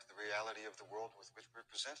accept the reality of the world with which we're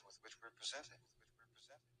presented.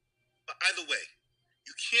 But either way,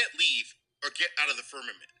 you can't leave or get out of the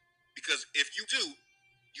firmament, because if you do,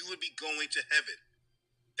 you would be going to heaven.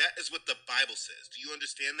 That is what the Bible says. Do you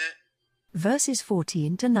understand that? Verses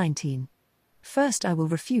 14 to 19. First I will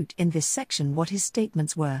refute in this section what his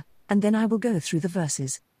statements were, and then I will go through the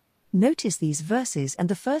verses. Notice these verses, and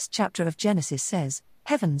the first chapter of Genesis says,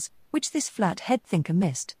 "Heavens, which this flat-head thinker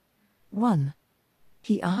missed." 1.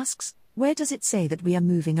 He asks, where does it say that we are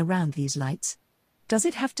moving around these lights? Does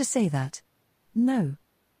it have to say that? No.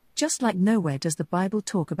 Just like nowhere does the Bible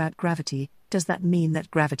talk about gravity, does that mean that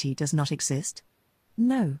gravity does not exist?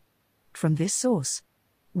 No. From this source.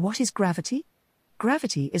 What is gravity?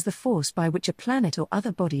 Gravity is the force by which a planet or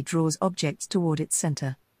other body draws objects toward its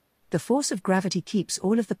center. The force of gravity keeps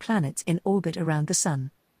all of the planets in orbit around the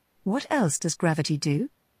sun. What else does gravity do?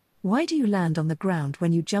 Why do you land on the ground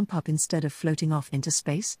when you jump up instead of floating off into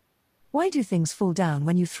space? Why do things fall down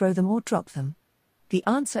when you throw them or drop them? The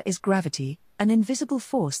answer is gravity, an invisible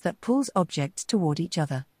force that pulls objects toward each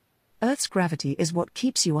other. Earth's gravity is what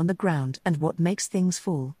keeps you on the ground and what makes things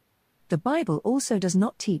fall. The Bible also does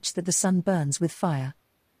not teach that the sun burns with fire.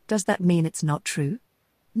 Does that mean it's not true?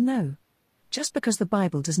 No. Just because the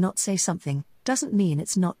Bible does not say something, doesn't mean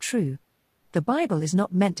it's not true. The Bible is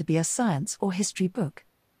not meant to be a science or history book.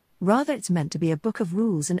 Rather, it's meant to be a book of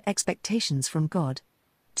rules and expectations from God.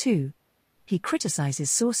 2. He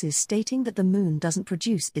criticizes sources stating that the moon doesn't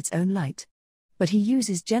produce its own light. But he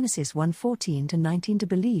uses Genesis 1:14 to 19 to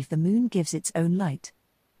believe the moon gives its own light.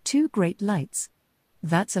 Two great lights.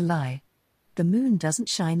 That's a lie. The moon doesn't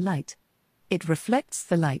shine light. It reflects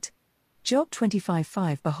the light. Job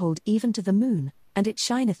 25:5 Behold, even to the moon, and it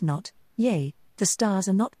shineth not, yea, the stars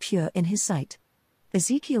are not pure in his sight.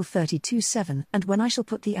 Ezekiel 32:7 And when I shall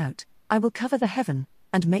put thee out, I will cover the heaven,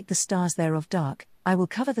 and make the stars thereof dark, I will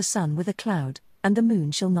cover the sun with a cloud, and the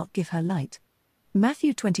moon shall not give her light.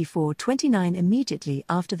 Matthew 24:29 Immediately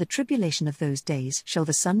after the tribulation of those days shall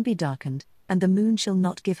the sun be darkened, and the moon shall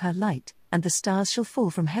not give her light, and the stars shall fall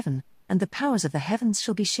from heaven, and the powers of the heavens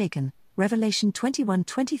shall be shaken. Revelation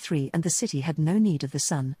 21:23 And the city had no need of the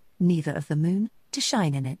sun, neither of the moon, to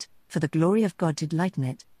shine in it, For the glory of God did lighten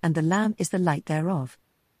it, and the Lamb is the light thereof.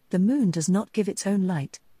 The moon does not give its own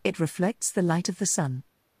light, it reflects the light of the sun.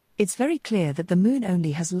 It's very clear that the moon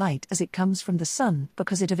only has light as it comes from the sun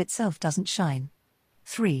because it of itself doesn't shine.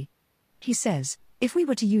 3. He says, if we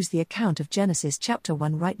were to use the account of Genesis chapter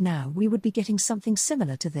 1 right now, we would be getting something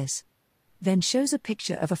similar to this. Then shows a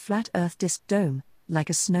picture of a flat earth disk dome, like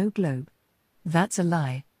a snow globe. That's a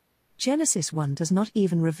lie. Genesis 1 does not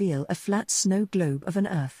even reveal a flat snow globe of an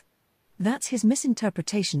earth. That's his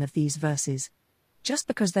misinterpretation of these verses. Just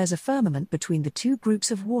because there's a firmament between the two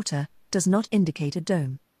groups of water, does not indicate a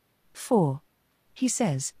dome. 4. He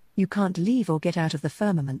says, you can't leave or get out of the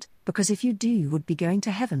firmament, because if you do you would be going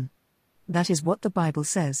to heaven. That is what the Bible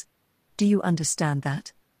says. Do you understand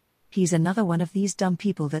that? He's another one of these dumb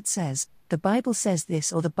people that says, the Bible says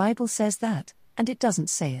this or the Bible says that, and it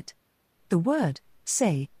doesn't say it. The word,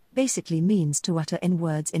 say, basically means to utter in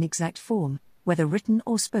words in exact form, whether written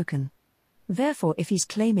or spoken. Therefore, if he's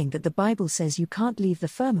claiming that the Bible says you can't leave the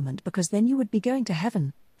firmament because then you would be going to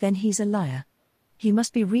heaven, then he's a liar. He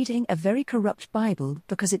must be reading a very corrupt Bible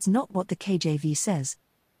because it's not what the KJV says.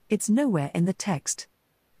 It's nowhere in the text.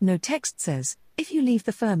 No text says, if you leave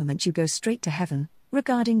the firmament you go straight to heaven,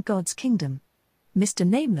 regarding God's kingdom. Mr.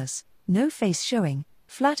 Nameless, no face showing,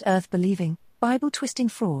 flat earth believing, Bible twisting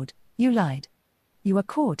fraud, you lied. You are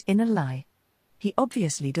caught in a lie. He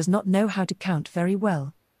obviously does not know how to count very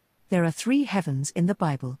well. There are 3 heavens in the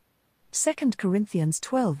Bible. 2 Corinthians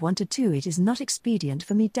 12:1-2 It is not expedient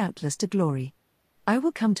for me doubtless to glory. I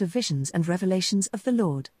will come to visions and revelations of the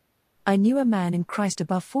Lord. I knew a man in Christ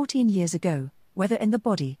above 14 years ago, whether in the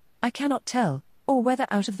body, I cannot tell, or whether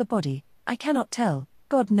out of the body, I cannot tell,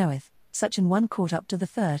 God knoweth, such an one caught up to the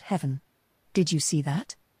 3rd heaven. Did you see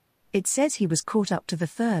that? It says he was caught up to the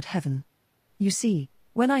 3rd heaven. You see,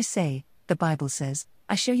 when I say, the Bible says,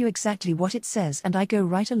 I show you exactly what it says and I go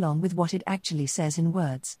right along with what it actually says in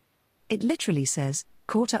words. It literally says,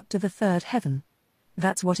 caught up to the 3rd heaven.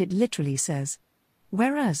 That's what it literally says.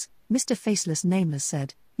 Whereas, Mr. Faceless Nameless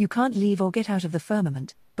said, you can't leave or get out of the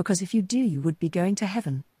firmament, because if you do you would be going to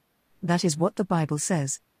heaven. That is what the Bible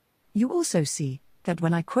says. You also see, that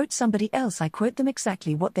when I quote somebody else I quote them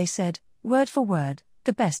exactly what they said, word for word,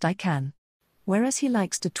 the best I can. Whereas he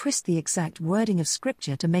likes to twist the exact wording of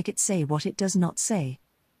Scripture to make it say what it does not say.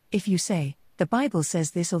 If you say, the Bible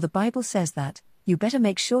says this or the Bible says that, you better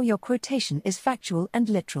make sure your quotation is factual and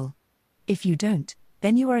literal. If you don't,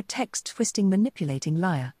 then you are a text-twisting manipulating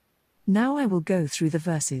liar. Now I will go through the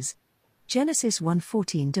verses. Genesis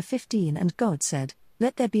 1:14-15 And God said,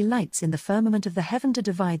 let there be lights in the firmament of the heaven to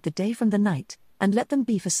divide the day from the night, and let them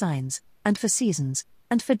be for signs, and for seasons,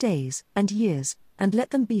 and for days, and years, and let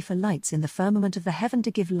them be for lights in the firmament of the heaven to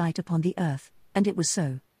give light upon the earth, and it was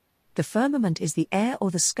so. The firmament is the air or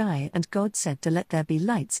the sky, and God said to let there be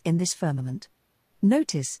lights in this firmament.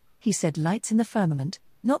 Notice, he said lights in the firmament,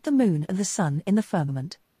 not the moon and the sun in the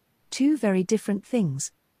firmament. 2 very different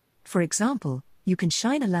things. For example, you can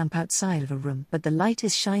shine a lamp outside of a room but the light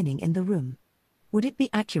is shining in the room. Would it be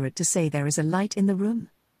accurate to say there is a light in the room?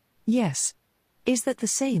 Yes. Is that the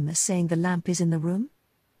same as saying the lamp is in the room?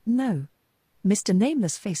 No. Mr.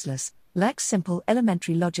 Nameless Faceless lacks simple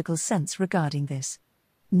elementary logical sense regarding this.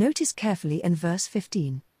 Notice carefully in verse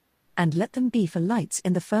 15. And let them be for lights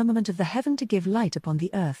in the firmament of the heaven to give light upon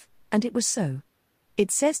the earth, and it was so.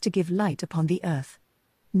 It says to give light upon the earth.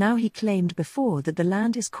 Now he claimed before that the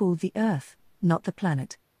land is called the earth, not the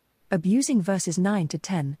planet. Abusing verses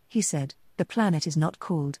 9-10, he said, the planet is not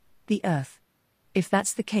called the earth. If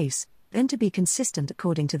that's the case, then to be consistent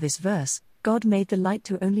according to this verse, God made the light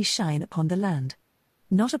to only shine upon the land,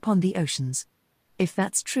 not upon the oceans. If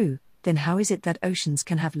that's true, then how is it that oceans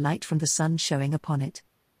can have light from the sun showing upon it?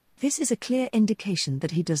 This is a clear indication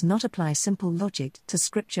that he does not apply simple logic to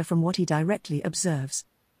Scripture from what he directly observes.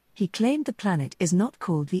 He claimed the planet is not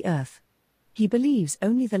called the earth. He believes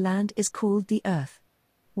only the land is called the earth.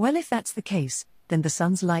 Well, if that's the case, then the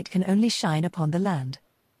sun's light can only shine upon the land.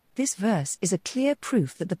 This verse is a clear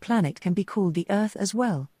proof that the planet can be called the earth as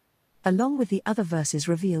well, along with the other verses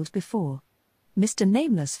revealed before. Mr.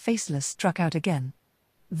 Nameless Faceless struck out again.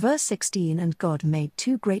 Verse 16 And God made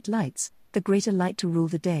 2 great lights, the greater light to rule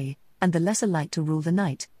the day, and the lesser light to rule the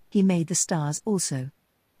night. He made the stars also.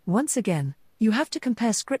 Once again, you have to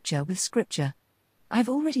compare Scripture with Scripture. I've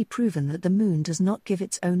already proven that the moon does not give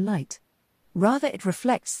its own light. Rather it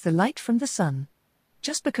reflects the light from the sun.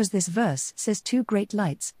 Just because this verse says 2 great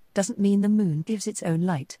lights, doesn't mean the moon gives its own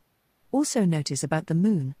light. Also notice about the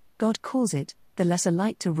moon, God calls it, the lesser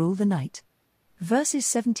light to rule the night. Verses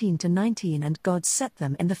 17-19 And God set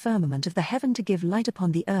them in the firmament of the heaven to give light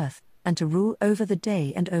upon the earth, and to rule over the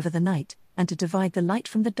day and over the night, and to divide the light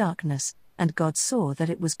from the darkness, and God saw that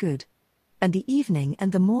it was good. And the evening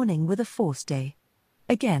and the morning were the fourth day.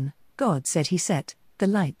 Again, God said He set the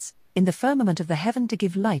lights in the firmament of the heaven to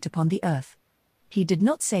give light upon the earth. He did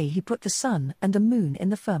not say He put the sun and the moon in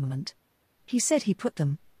the firmament. He said He put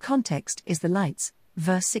them. Context is the lights,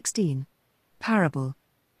 verse 16. Parable.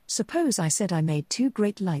 Suppose I said I made 2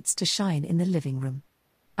 great lights to shine in the living room.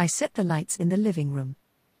 I set the lights in the living room.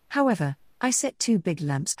 However, I set 2 big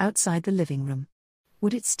lamps outside the living room.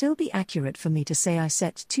 Would it still be accurate for me to say I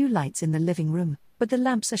set 2 lights in the living room, but the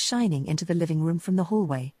lamps are shining into the living room from the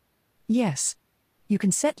hallway? Yes. You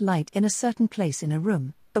can set light in a certain place in a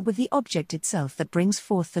room, but with the object itself that brings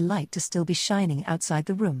forth the light to still be shining outside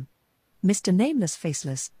the room. Mr. Nameless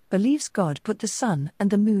Faceless believes God put the sun and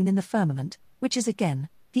the moon in the firmament, which is again,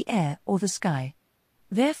 the air or the sky.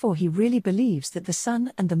 Therefore he really believes that the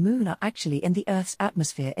sun and the moon are actually in the Earth's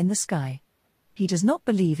atmosphere in the sky. He does not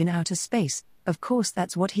believe in outer space. Of course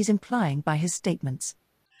that's what he's implying by his statements.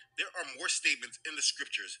 There are more statements in the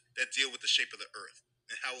scriptures that deal with the shape of the earth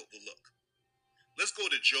and how it will look. Let's go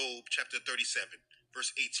to Job chapter 37,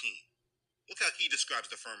 verse 18. Look how he describes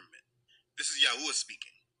the firmament. This is Yahuwah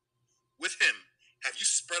speaking. With him, have you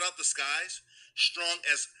spread out the skies, strong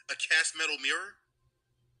as a cast metal mirror?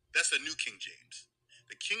 That's the New King James.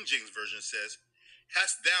 The King James Version says,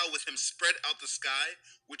 hast thou with him spread out the sky,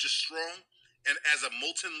 which is strong, and as a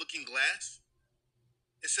molten looking glass?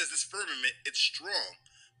 It says this firmament, it's strong,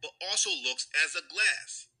 but also looks as a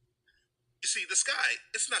glass. You see, the sky,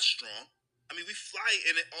 it's not strong. I mean, we fly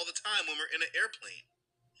in it all the time when we're in an airplane.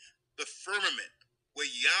 The firmament, where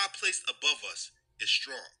Yah placed above us, is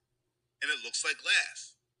strong, and it looks like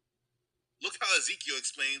glass. Look how Ezekiel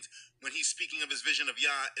explains when he's speaking of his vision of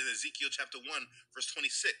Yah in Ezekiel chapter 1, verse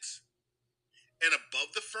 26. And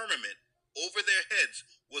above the firmament, over their heads,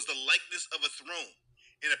 was the likeness of a throne,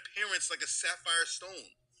 in appearance like a sapphire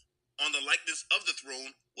stone. On the likeness of the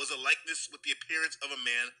throne was a likeness with the appearance of a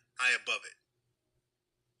man high above it.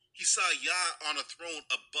 He saw Yah on a throne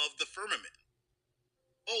above the firmament.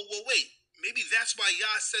 Oh, well, wait. Maybe that's why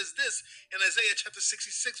Yah says this in Isaiah chapter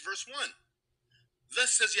 66, verse 1.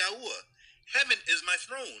 Thus says Yahuwah, heaven is my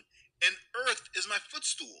throne, and earth is my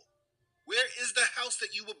footstool. Where is the house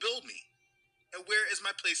that you will build me? And where is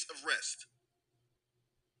my place of rest?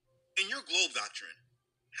 In your globe doctrine,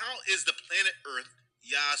 how is the planet Earth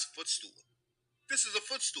Yah's footstool? This is a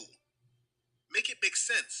footstool. Make it make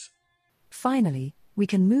sense. Finally, we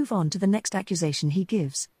can move on to the next accusation he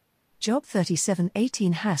gives. Job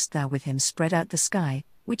 37:18 Hast thou with him spread out the sky,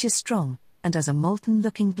 which is strong, and as a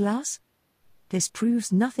molten-looking glass? This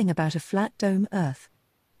proves nothing about a flat dome earth.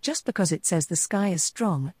 Just because it says the sky is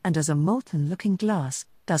strong and as a molten-looking glass,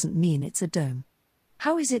 doesn't mean it's a dome.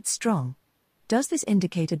 How is it strong? Does this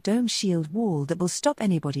indicate a dome shield wall that will stop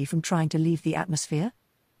anybody from trying to leave the atmosphere?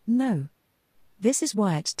 No. This is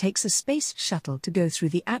why it takes a space shuttle to go through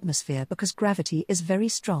the atmosphere, because gravity is very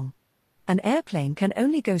strong. An airplane can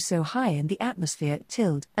only go so high in the atmosphere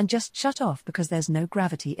tilde and just shut off because there's no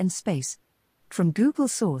gravity in space. From Google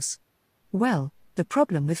source. Well, the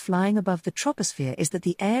problem with flying above the troposphere is that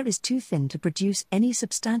the air is too thin to produce any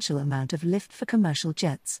substantial amount of lift for commercial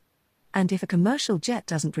jets. And if a commercial jet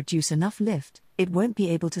doesn't produce enough lift, it won't be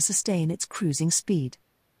able to sustain its cruising speed.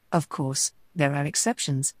 Of course, there are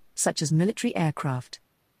exceptions, such as military aircraft.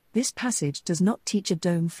 This passage does not teach a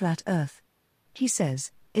dome flat earth. He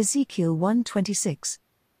says, Ezekiel 1:26.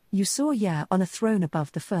 You saw Yah on a throne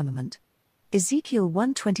above the firmament. Ezekiel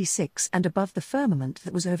 1:26 And above the firmament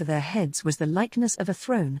that was over their heads was the likeness of a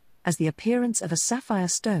throne, as the appearance of a sapphire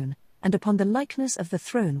stone, and upon the likeness of the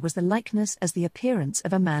throne was the likeness as the appearance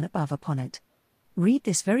of a man above upon it. Read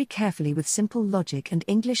this very carefully with simple logic and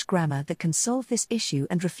English grammar that can solve this issue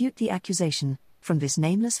and refute the accusation, from this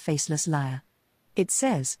nameless faceless liar. It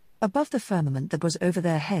says, above the firmament that was over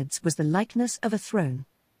their heads was the likeness of a throne.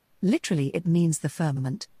 Literally it means the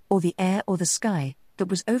firmament, or the air or the sky, that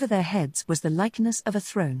was over their heads was the likeness of a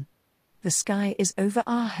throne. The sky is over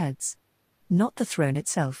our heads, not the throne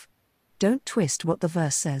itself. Don't twist what the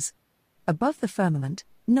verse says. Above the firmament,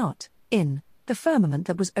 not in the firmament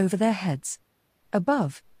that was over their heads.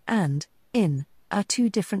 Above and in are two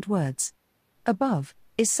different words. Above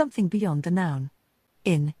is something beyond the noun.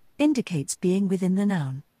 In indicates being within the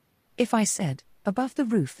noun. If I said, above the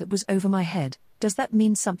roof that was over my head, does that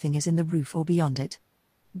mean something is in the roof or beyond it?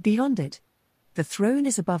 Beyond it. The throne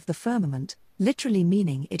is above the firmament, literally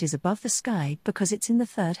meaning it is above the sky because it's in the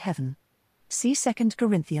third heaven. See 2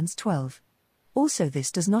 Corinthians 12. Also,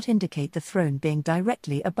 this does not indicate the throne being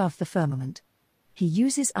directly above the firmament. He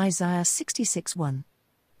uses Isaiah 66:1.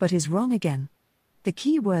 But is wrong again. The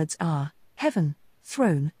key words are heaven,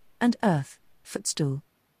 throne, and earth, footstool.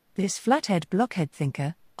 This flathead blockhead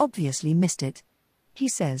thinker obviously missed it. He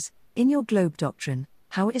says, in your globe doctrine,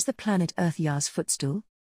 how is the planet Earth Yah's footstool?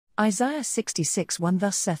 Isaiah 66:1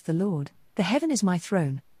 Thus saith the Lord, the heaven is my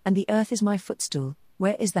throne, and the earth is my footstool.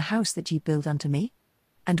 Where is the house that ye build unto me?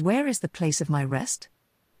 And where is the place of my rest?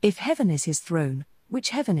 If heaven is his throne, which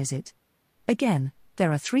heaven is it? Again,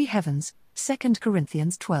 there are 3 heavens, 2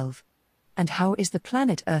 Corinthians 12. And how is the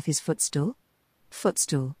planet Earth his footstool?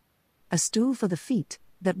 Footstool. A stool for the feet,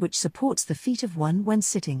 that which supports the feet of one when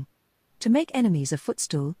sitting. To make enemies a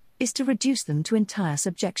footstool, is to reduce them to entire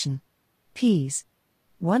subjection. Ps.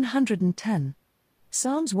 110.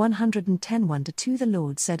 Psalms 110 1-2 The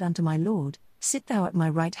Lord said unto my Lord, Sit thou at my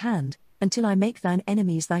right hand, until I make thine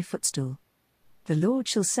enemies thy footstool. The Lord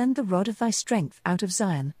shall send the rod of thy strength out of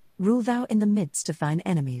Zion, rule thou in the midst of thine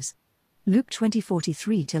enemies. Luke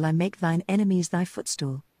 20:43 Till I make thine enemies thy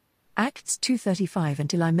footstool. Acts 2:35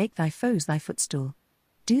 Until I make thy foes thy footstool.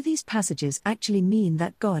 Do these passages actually mean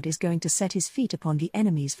that God is going to set his feet upon the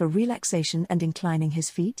enemies for relaxation and inclining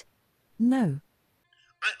his feet? No.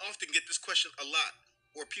 I often get this question a lot,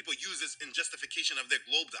 or people use this in justification of their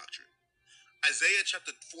globe doctrine. Isaiah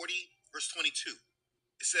chapter 40, verse 22.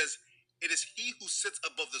 It says, It is he who sits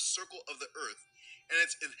above the circle of the earth, and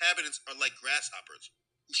its inhabitants are like grasshoppers,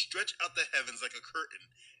 who stretch out the heavens like a curtain,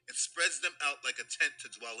 and spreads them out like a tent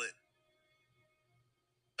to dwell in.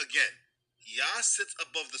 Again, Yah sits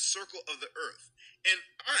above the circle of the earth. And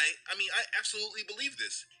I absolutely believe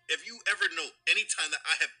this. If you ever know any time that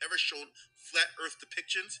I have ever shown flat earth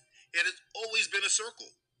depictions, it has always been a circle.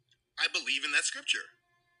 I believe in that scripture.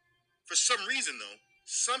 For some reason, though,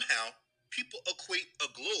 somehow people equate a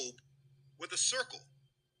globe with a circle.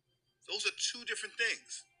 Those are 2 different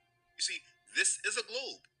things. You see, this is a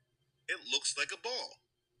globe. It looks like a ball.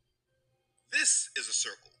 This is a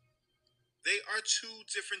circle. They are 2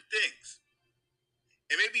 different things.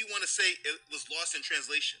 And maybe you want to say it was lost in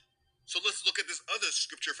translation. So let's look at this other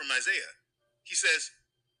scripture from Isaiah. He says,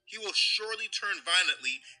 He will surely turn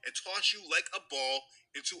violently and toss you like a ball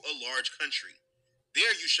into a large country.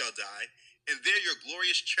 There you shall die, and there your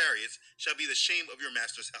glorious chariots shall be the shame of your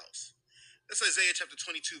master's house. That's Isaiah chapter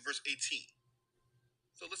 22, verse 18.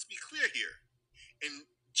 So let's be clear here. In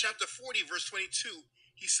chapter 40, verse 22,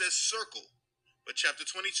 he says circle. But chapter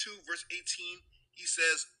 22, verse 18, he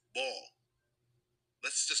says ball.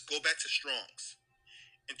 Let's just go back to Strong's.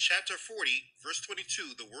 In chapter 40, verse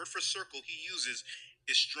 22, the word for circle he uses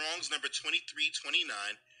is Strong's number 2329,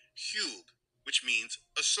 cube, which means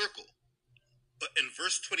a circle. But in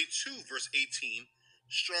verse 22, verse 18,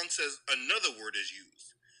 Strong says another word is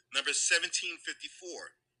used, number 1754,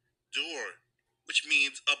 door, which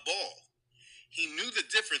means a ball. He knew the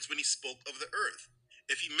difference when he spoke of the earth.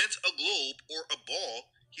 If he meant a globe or a ball,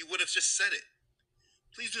 he would have just said it.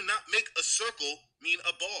 Please do not make a circle mean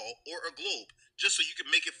a ball or a globe, just so you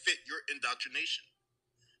can make it fit your indoctrination.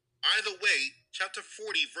 Either way, chapter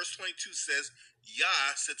 40, verse 22 says,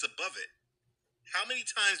 Yah sits above it. How many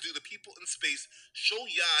times do the people in space show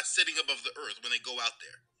Yah sitting above the earth when they go out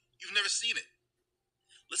there? You've never seen it.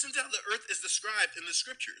 Listen to how the earth is described in the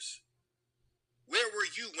scriptures. Where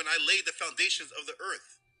were you when I laid the foundations of the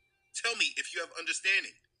earth? Tell me if you have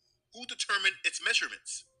understanding. Who determined its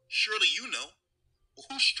measurements? Surely you know.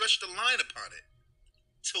 Who stretched the line upon it?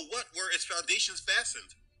 To what were its foundations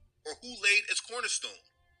fastened? Or who laid its cornerstone?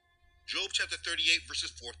 Job chapter 38,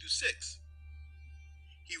 verses 4-6.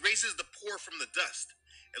 He raises the poor from the dust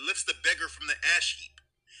and lifts the beggar from the ash heap,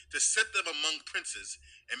 to set them among princes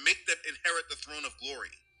and make them inherit the throne of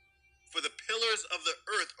glory. For the pillars of the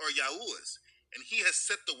earth are Yahuwah's, and he has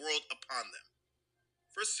set the world upon them.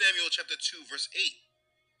 1 Samuel chapter 2, verse 8.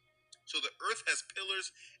 So the earth has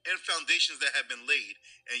pillars and foundations that have been laid,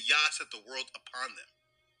 and Yah set the world upon them.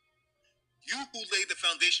 You who laid the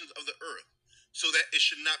foundations of the earth, so that it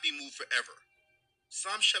should not be moved forever.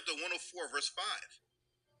 Psalms chapter 104, verse 5.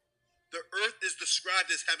 The earth is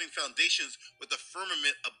described as having foundations with a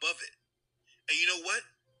firmament above it. And you know what?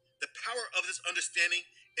 The power of this understanding,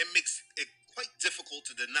 it makes it quite difficult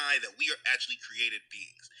to deny that we are actually created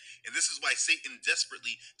beings. And this is why Satan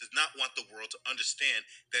desperately does not want the world to understand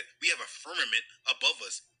that we have a firmament above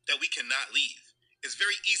us that we cannot leave. It's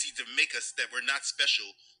very easy to make us that we're not special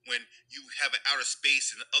when you have an outer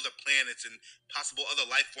space and other planets and possible other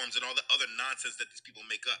life forms and all the other nonsense that these people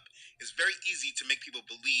make up. It's very easy to make people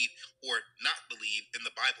believe or not believe in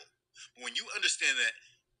the Bible. But when you understand that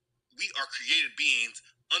we are created beings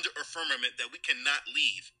under a firmament that we cannot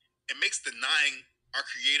leave, it makes denying our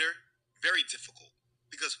creator very difficult.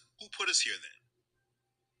 Because who put us here then?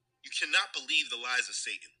 You cannot believe the lies of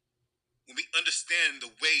Satan. When we understand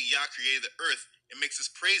the way Yah created the earth, It makes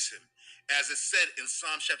us praise him, as is said in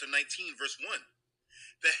Psalm chapter 19, verse 1.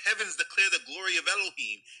 The heavens declare the glory of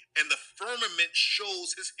Elohim, and the firmament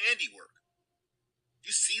shows his handiwork.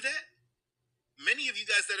 You see that? Many of you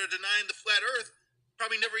guys that are denying the flat earth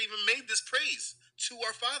probably never even made this praise to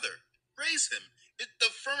our Father. Praise him.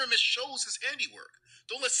 The firmament shows his handiwork.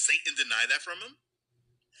 Don't let Satan deny that from him.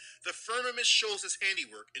 The firmament shows his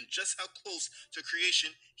handiwork and just how close to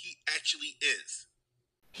creation he actually is.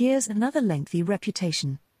 Here's another lengthy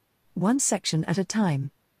refutation. One section at a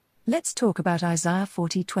time. Let's talk about Isaiah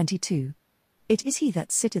 40:22. It is he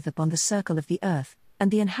that sitteth upon the circle of the earth,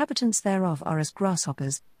 and the inhabitants thereof are as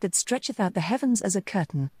grasshoppers, that stretcheth out the heavens as a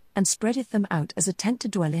curtain, and spreadeth them out as a tent to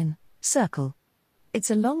dwell in. Circle.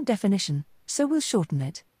 It's a long definition, so we'll shorten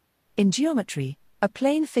it. In geometry, a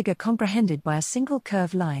plane figure comprehended by a single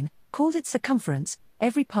curved line, called its circumference,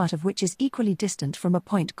 every part of which is equally distant from a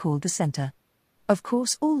point called the center. Of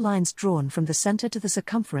course, all lines drawn from the center to the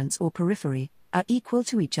circumference or periphery are equal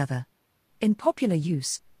to each other. In popular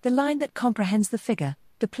use, the line that comprehends the figure,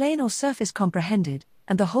 the plane or surface comprehended,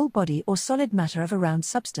 and the whole body or solid matter of a round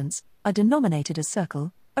substance, are denominated a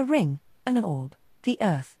circle, a ring, an orb, the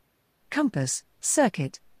earth. Compass,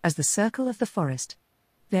 circuit, as the circle of the forest.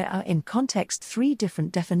 There are in context 3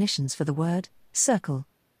 different definitions for the word circle.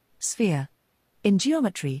 Sphere. In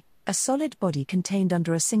geometry, a solid body contained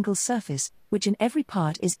under a single surface, which in every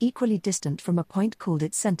part is equally distant from a point called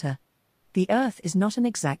its center. The earth is not an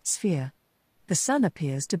exact sphere. The sun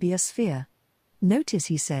appears to be a sphere. Notice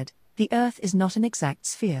he said, the earth is not an exact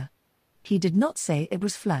sphere. He did not say it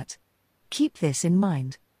was flat. Keep this in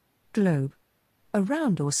mind. Globe. A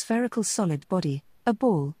round or spherical solid body, a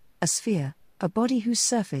ball, a sphere, a body whose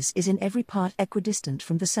surface is in every part equidistant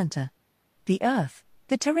from the center. The earth,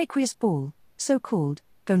 the terrestrial ball, so called,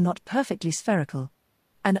 though not perfectly spherical.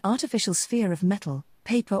 An artificial sphere of metal,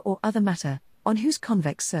 paper or other matter, on whose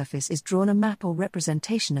convex surface is drawn a map or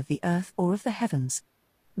representation of the earth or of the heavens.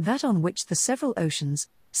 That on which the several oceans,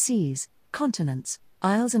 seas, continents,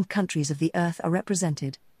 isles and countries of the earth are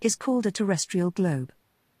represented, is called a terrestrial globe.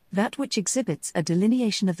 That which exhibits a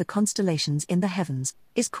delineation of the constellations in the heavens,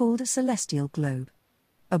 is called a celestial globe.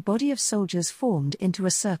 A body of soldiers formed into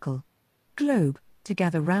a circle. Globe, to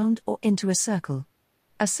gather round or into a circle.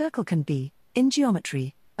 A circle can be, in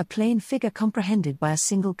geometry, a plane figure comprehended by a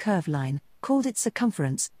single curved line, called its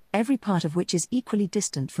circumference, every part of which is equally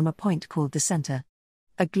distant from a point called the center.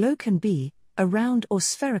 A globe can be, a round or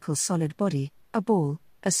spherical solid body, a ball,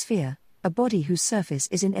 a sphere, a body whose surface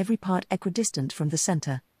is in every part equidistant from the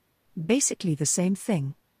center. Basically the same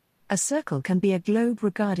thing. A circle can be a globe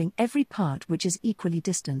regarding every part which is equally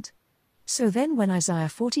distant. So then when Isaiah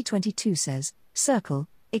 40:22 says, circle,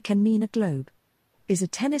 it can mean a globe. Is a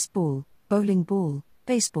tennis ball, bowling ball,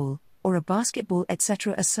 baseball, or a basketball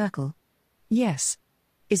etc. a circle? Yes.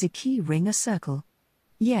 Is a key ring a circle?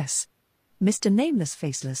 Yes. Mr. Nameless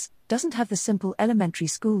Faceless doesn't have the simple elementary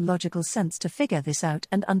school logical sense to figure this out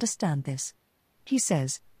and understand this. He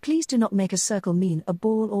says, please do not make a circle mean a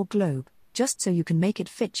ball or globe, just so you can make it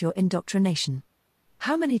fit your indoctrination.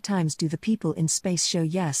 How many times do the people in space show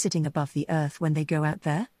sitting above the earth when they go out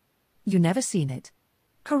there? You never seen it.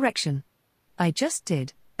 Correction. I just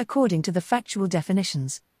did, according to the factual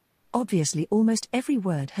definitions. Obviously almost every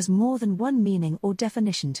word has more than one meaning or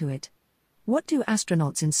definition to it. What do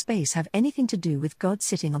astronauts in space have anything to do with God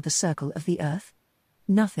sitting on the circle of the earth?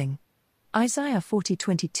 Nothing. Isaiah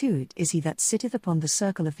 40:22 It is he that sitteth upon the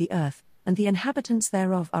circle of the earth, and the inhabitants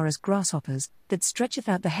thereof are as grasshoppers, that stretcheth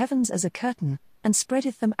out the heavens as a curtain, and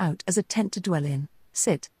spreadeth them out as a tent to dwell in.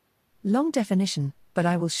 Sit. Long definition, but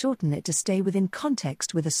I will shorten it to stay within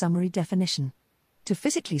context with a summary definition. To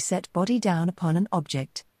physically set body down upon an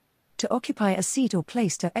object. To occupy a seat or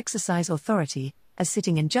place to exercise authority, as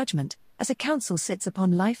sitting in judgment, as a council sits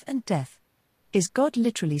upon life and death. Is God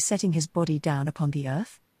literally setting his body down upon the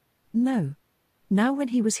earth? No. Now when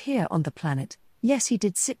he was here on the planet, yes he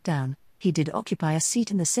did sit down, he did occupy a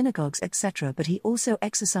seat in the synagogues etc. but he also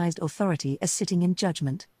exercised authority as sitting in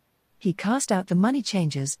judgment. He cast out the money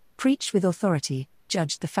changers, preached with authority,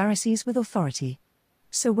 judged the Pharisees with authority.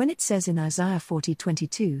 So when it says in Isaiah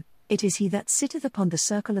 40:22, it is he that sitteth upon the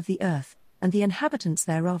circle of the earth, and the inhabitants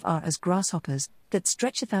thereof are as grasshoppers, that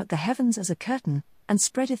stretcheth out the heavens as a curtain, and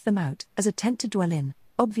spreadeth them out as a tent to dwell in,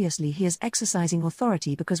 obviously he is exercising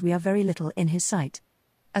authority because we are very little in his sight.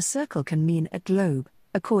 A circle can mean a globe,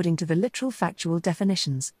 according to the literal factual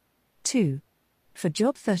definitions. 2. For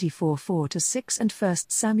Job 34:4-6 and 1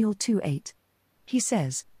 Samuel 2:8. He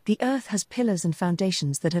says, the earth has pillars and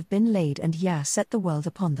foundations that have been laid and set the world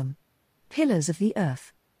upon them. Pillars of the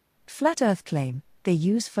earth. Flat earth claim, They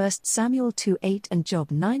use 1 Samuel 2:8 and Job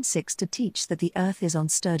 9:6 to teach that the earth is on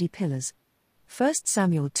sturdy pillars. 1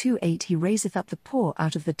 Samuel 2:8 He raiseth up the poor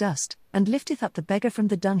out of the dust, and lifteth up the beggar from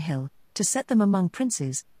the dunghill, to set them among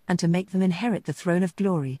princes, and to make them inherit the throne of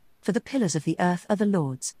glory, for the pillars of the earth are the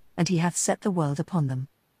Lord's, and he hath set the world upon them.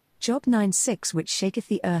 Job 9:6 Which shaketh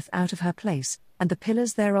the earth out of her place, and the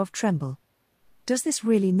pillars thereof tremble. Does this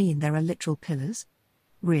really mean there are literal pillars?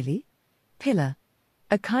 Really? Pillar.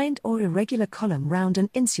 A kind or irregular column round and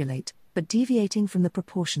insulate, but deviating from the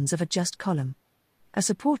proportions of a just column. A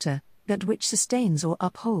supporter, that which sustains or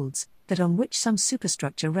upholds, that on which some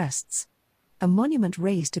superstructure rests. A monument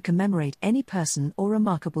raised to commemorate any person or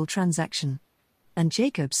remarkable transaction. And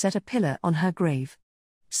Jacob set a pillar on her grave.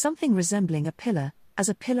 Something resembling a pillar, as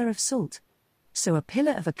a pillar of salt. So a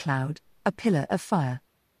pillar of a cloud, a pillar of fire.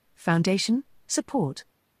 Foundation, support.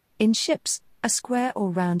 In ships, a square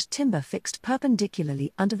or round timber fixed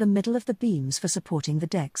perpendicularly under the middle of the beams for supporting the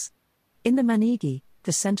decks. In the manigi,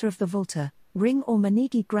 the center of the volta, ring or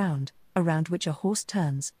manigi ground, around which a horse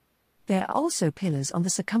turns. There are also pillars on the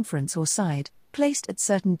circumference or side, placed at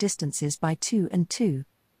certain distances by 2 and 2.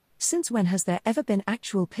 Since when has there ever been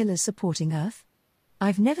actual pillars supporting earth?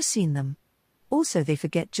 I've never seen them. Also they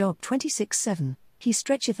forget Job 26:7, He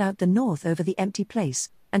stretcheth out the north over the empty place,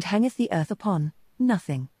 and hangeth the earth upon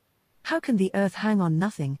nothing. How can the earth hang on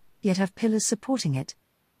nothing, yet have pillars supporting it?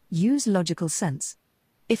 Use logical sense.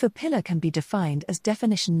 If a pillar can be defined as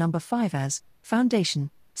definition number 5 as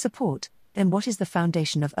foundation, support, then what is the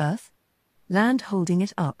foundation of earth? Land holding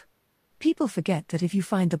it up. People forget that if you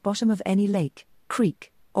find the bottom of any lake,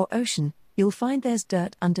 creek, or ocean, you'll find there's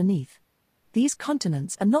dirt underneath. These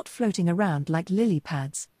continents are not floating around like lily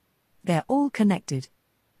pads. They're all connected.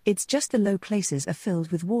 It's just the low places are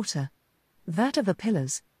filled with water. That are the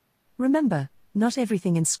pillars. Remember, not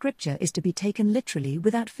everything in Scripture is to be taken literally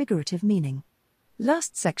without figurative meaning.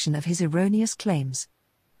 Last section of his erroneous claims.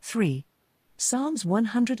 3. Psalms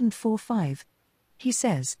 104:5. He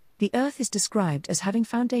says, the earth is described as having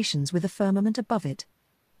foundations with a firmament above it.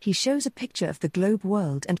 He shows a picture of the globe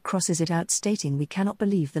world and crosses it out, stating we cannot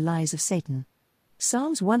believe the lies of Satan.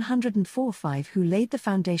 Psalms 104:5 Who laid the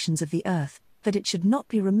foundations of the earth, that it should not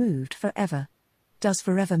be removed forever. Does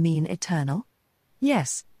forever mean eternal?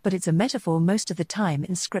 Yes, but it's a metaphor most of the time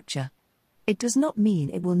in Scripture. It does not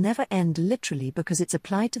mean it will never end literally because it's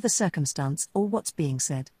applied to the circumstance or what's being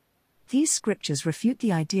said. These scriptures refute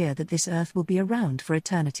the idea that this earth will be around for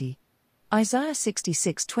eternity. Isaiah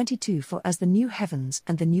 66:22 For as the new heavens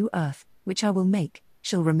and the new earth, which I will make,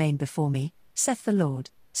 shall remain before me, saith the Lord,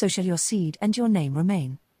 so shall your seed and your name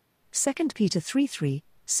remain. 2 Peter 3:3,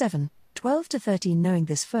 7, 12-13 Knowing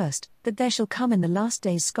this first, that there shall come in the last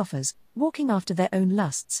days scoffers, walking after their own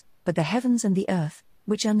lusts, but the heavens and the earth,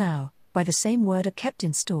 which are now, by the same word are kept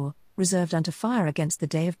in store, reserved unto fire against the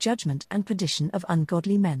day of judgment and perdition of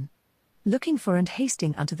ungodly men. Looking for and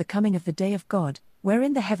hasting unto the coming of the day of God,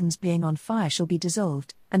 wherein the heavens being on fire shall be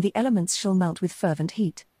dissolved, and the elements shall melt with fervent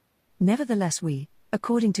heat. Nevertheless we,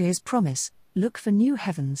 according to his promise, look for new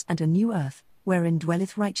heavens and a new earth, wherein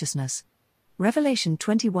dwelleth righteousness. Revelation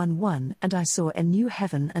 21:1 And I saw a new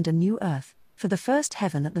heaven and a new earth, for the first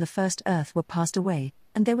heaven and the first earth were passed away,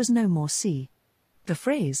 and there was no more sea. The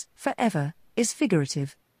phrase, forever, is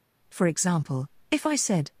figurative. For example, if I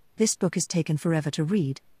said, this book is taken forever to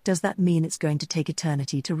read, does that mean it's going to take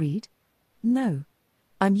eternity to read? No.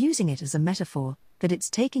 I'm using it as a metaphor, that it's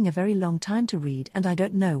taking a very long time to read and I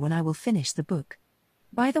don't know when I will finish the book.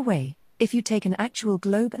 By the way, if you take an actual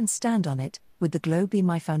globe and stand on it, would the globe be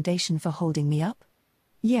my foundation for holding me up?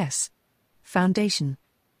 Yes. Foundation.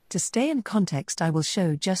 To stay in context, I will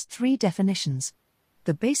show just 3 definitions.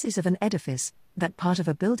 The basis of an edifice, that part of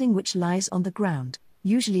a building which lies on the ground,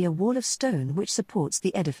 usually a wall of stone which supports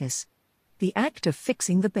the edifice. The act of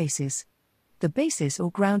fixing the basis. The basis or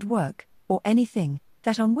groundwork, or anything,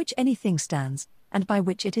 that on which anything stands, and by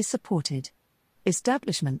which it is supported.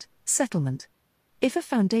 Establishment, settlement. If a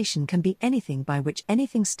foundation can be anything by which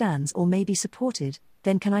anything stands or may be supported,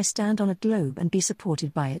 then can I stand on a globe and be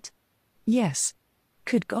supported by it? Yes.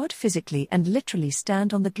 Could God physically and literally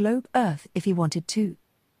stand on the globe Earth if he wanted to?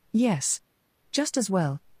 Yes. Just as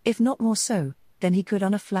well, if not more so, than he could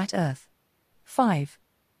on a flat earth. 5.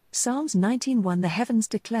 Psalms 19:1 The heavens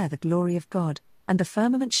declare the glory of God, and the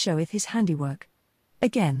firmament showeth his handiwork.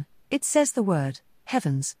 Again, it says the word,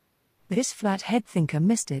 heavens. This flat-head thinker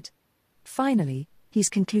missed it. Finally, he's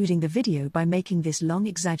concluding the video by making this long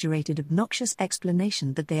exaggerated obnoxious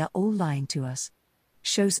explanation that they are all lying to us.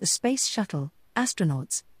 Shows a space shuttle,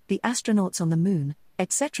 astronauts, the astronauts on the moon,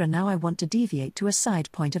 etc. Now I want to deviate to a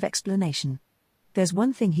side point of explanation. There's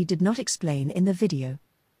one thing he did not explain in the video.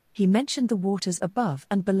 He mentioned the waters above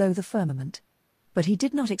and below the firmament. But he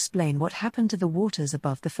did not explain what happened to the waters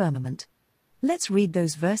above the firmament. Let's read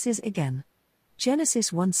those verses again.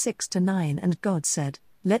 Genesis 1:6-9 And God said,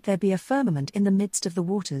 Let there be a firmament in the midst of the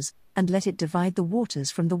waters, and let it divide the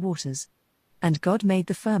waters from the waters. And God made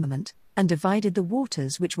the firmament, and divided the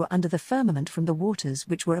waters which were under the firmament from the waters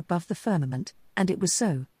which were above the firmament, and it was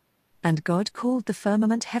so. And God called the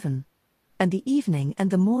firmament heaven. And the evening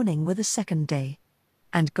and the morning were the second day.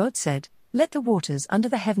 And God said, Let the waters under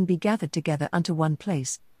the heaven be gathered together unto one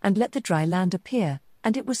place, and let the dry land appear,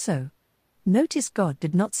 and it was so. Notice God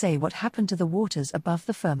did not say what happened to the waters above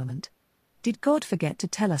the firmament. Did God forget to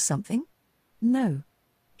tell us something? No.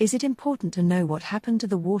 Is it important to know what happened to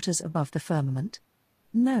the waters above the firmament?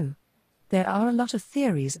 No. There are a lot of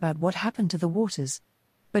theories about what happened to the waters.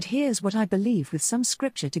 But here's what I believe with some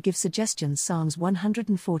scripture to give suggestions. Psalms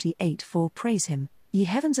 148:4 Praise him, ye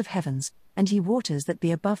heavens of heavens, and ye waters that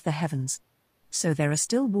be above the heavens. So there are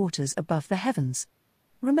still waters above the heavens.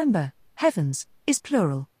 Remember, heavens is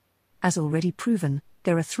plural. As already proven,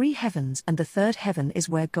 there are 3 heavens, and the third heaven is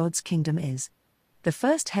where God's kingdom is. The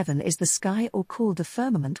first heaven is the sky, or called the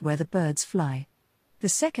firmament, where the birds fly. The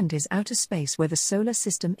second is outer space, where the solar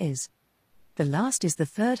system is. The last is the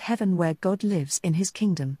third heaven, where God lives in his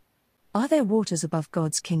kingdom. Are there waters above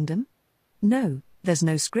God's kingdom? No, there's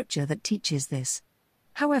no scripture that teaches this.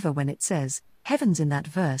 However, when it says heavens in that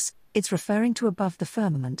verse, it's referring to above the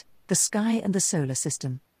firmament, the sky and the solar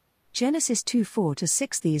system. Genesis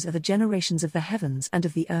 2:4-6 These are the generations of the heavens and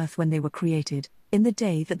of the earth when they were created, in the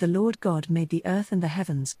day that the Lord God made the earth and the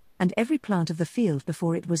heavens, and every plant of the field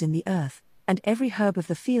before it was in the earth, and every herb of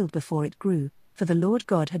the field before it grew, for the Lord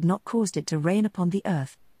God had not caused it to rain upon the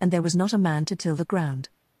earth, and there was not a man to till the ground.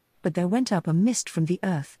 But there went up a mist from the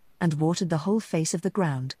earth, and watered the whole face of the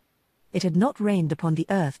ground. It had not rained upon the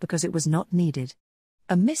earth because it was not needed.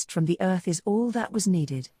 A mist from the earth is all that was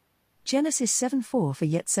needed. Genesis 7:4 For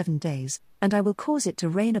yet 7 days, and I will cause it to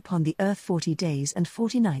rain upon the earth 40 days and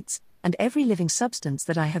 40 nights, and every living substance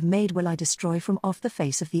that I have made will I destroy from off the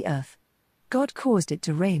face of the earth. God caused it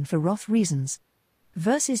to rain for wrath reasons.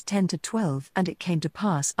 Verses 10-12 And it came to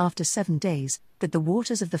pass after 7 days, that the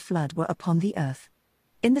waters of the flood were upon the earth.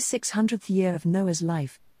 In the 600th year of Noah's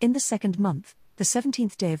life, in the 2nd month, the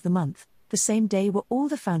 17th day of the month, the same day were all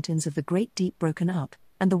the fountains of the great deep broken up,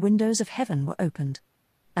 and the windows of heaven were opened.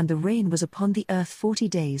 And the rain was upon the earth 40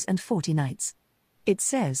 days and 40 nights. It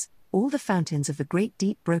says, all the fountains of the great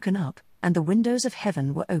deep broken up, and the windows of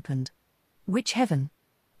heaven were opened. Which heaven?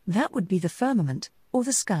 That would be the firmament, or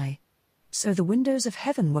the sky. So the windows of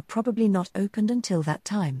heaven were probably not opened until that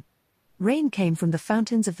time. Rain came from the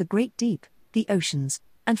fountains of the great deep, the oceans,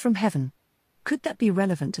 and from heaven. Could that be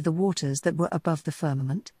relevant to the waters that were above the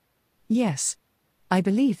firmament? Yes. I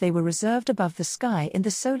believe they were reserved above the sky in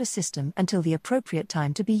the solar system until the appropriate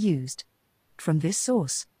time to be used. From this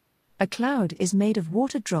source, a cloud is made of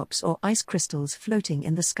water drops or ice crystals floating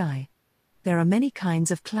in the sky. There are many kinds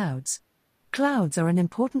of clouds. Clouds are an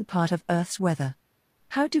important part of Earth's weather.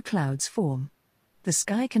 How do clouds form? The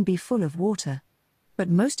sky can be full of water. But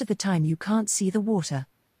most of the time you can't see the water.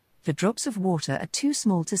 The drops of water are too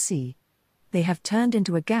small to see. They have turned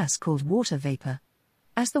into a gas called water vapor.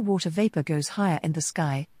 As the water vapor goes higher in the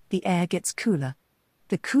sky, the air gets cooler.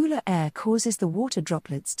 The cooler air causes the water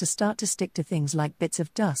droplets to start to stick to things like bits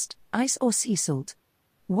of dust, ice or sea salt.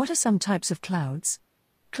 What are some types of clouds?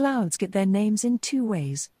 Clouds get their names in 2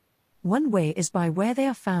 ways. One way is by where they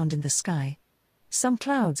are found in the sky. Some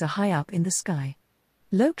clouds are high up in the sky.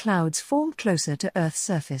 Low clouds form closer to Earth's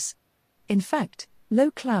surface. In fact,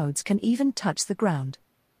 low clouds can even touch the ground.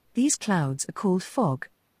 These clouds are called fog.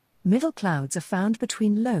 Middle clouds are found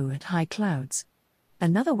between low and high clouds.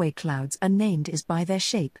 Another way clouds are named is by their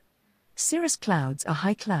shape. Cirrus clouds are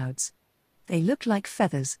high clouds. They look like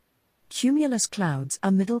feathers. Cumulus clouds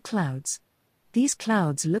are middle clouds. These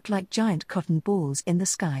clouds look like giant cotton balls in the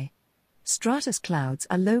sky. Stratus clouds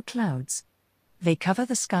are low clouds. They cover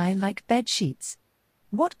the sky like bed sheets.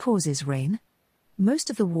 What causes rain? Most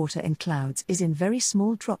of the water in clouds is in very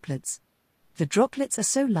small droplets. The droplets are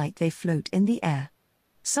so light they float in the air.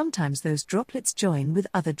 Sometimes those droplets join with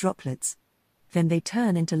other droplets. Then they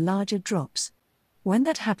turn into larger drops. When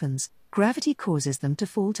that happens, gravity causes them to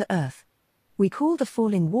fall to Earth. We call the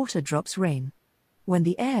falling water drops rain. When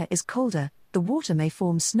the air is colder, the water may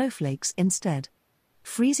form snowflakes instead.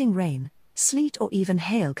 Freezing rain, sleet or even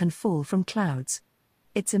hail can fall from clouds.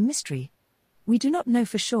 It's a mystery. We do not know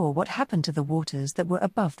for sure what happened to the waters that were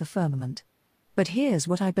above the firmament. But here's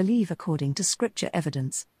what I believe according to scripture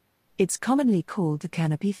evidence. It's commonly called the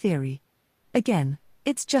canopy theory. Again,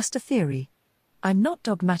 it's just a theory. I'm not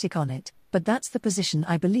dogmatic on it, But that's the position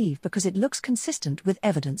I believe because it looks consistent with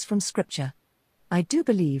evidence from Scripture. I do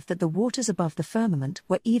believe that the waters above the firmament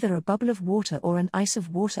were either a bubble of water or an ice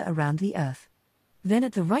of water around the earth. Then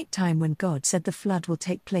at the right time when God said the flood will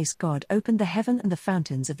take place, God opened the heaven and the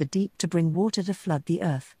fountains of the deep to bring water to flood the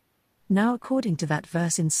earth. Now according to that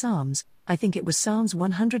verse in Psalms, I think it was Psalms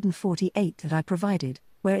 148 that I provided,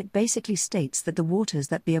 where it basically states that the waters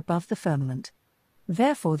that be above the firmament.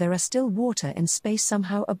 Therefore there are still water in space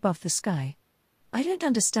somehow above the sky. I don't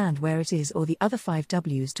understand where it is or the other 5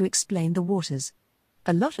 W's to explain the waters.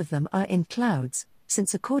 A lot of them are in clouds,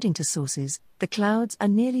 since according to sources, the clouds are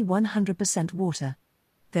nearly 100% water.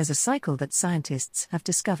 There's a cycle that scientists have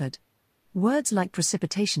discovered. Words like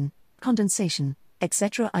precipitation, condensation,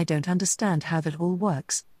 etc. I don't understand how that all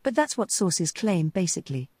works, but that's what sources claim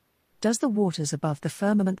basically. Does the waters above the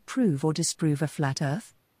firmament prove or disprove a flat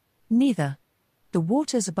Earth? Neither. The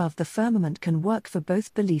waters above the firmament can work for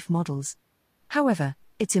both belief models. However,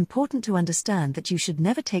 it's important to understand that you should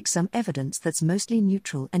never take some evidence that's mostly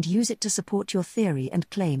neutral and use it to support your theory and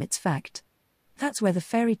claim it's fact. That's where the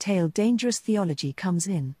fairy tale dangerous theology comes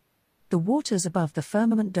in. The waters above the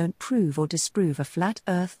firmament don't prove or disprove a flat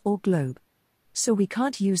Earth or globe. So we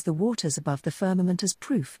can't use the waters above the firmament as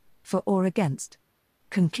proof, for or against.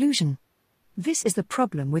 Conclusion. This is the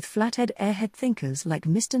problem with flathead airhead thinkers like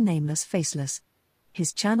Mr. Nameless Faceless.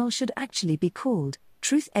 His channel should actually be called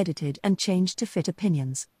Truth Edited and changed to fit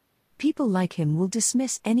opinions. People like him will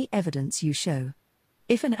dismiss any evidence you show.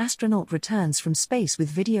 If an astronaut returns from space with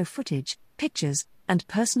video footage, pictures, and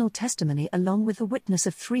personal testimony along with the witness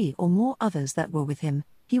of 3 or more others that were with him,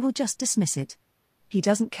 he will just dismiss it. He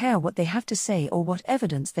doesn't care what they have to say or what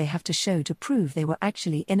evidence they have to show to prove they were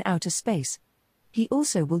actually in outer space. He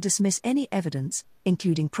also will dismiss any evidence,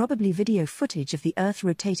 including probably video footage of the Earth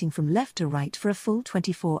rotating from left to right for a full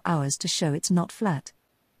 24 hours to show it's not flat.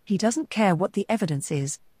 He doesn't care what the evidence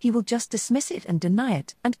is, he will just dismiss it and deny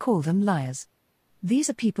it and call them liars.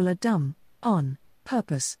 These people are dumb, on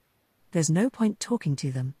purpose. There's no point talking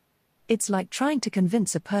to them. It's like trying to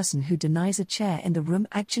convince a person who denies a chair in the room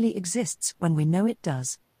actually exists when we know it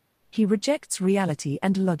does. He rejects reality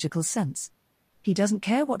and logical sense. He doesn't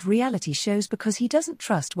care what reality shows because he doesn't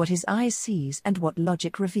trust what his eyes sees and what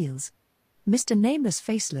logic reveals. Mr. Nameless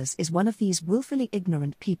Faceless is one of these willfully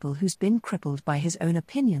ignorant people who's been crippled by his own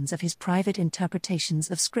opinions of his private interpretations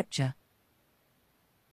of Scripture.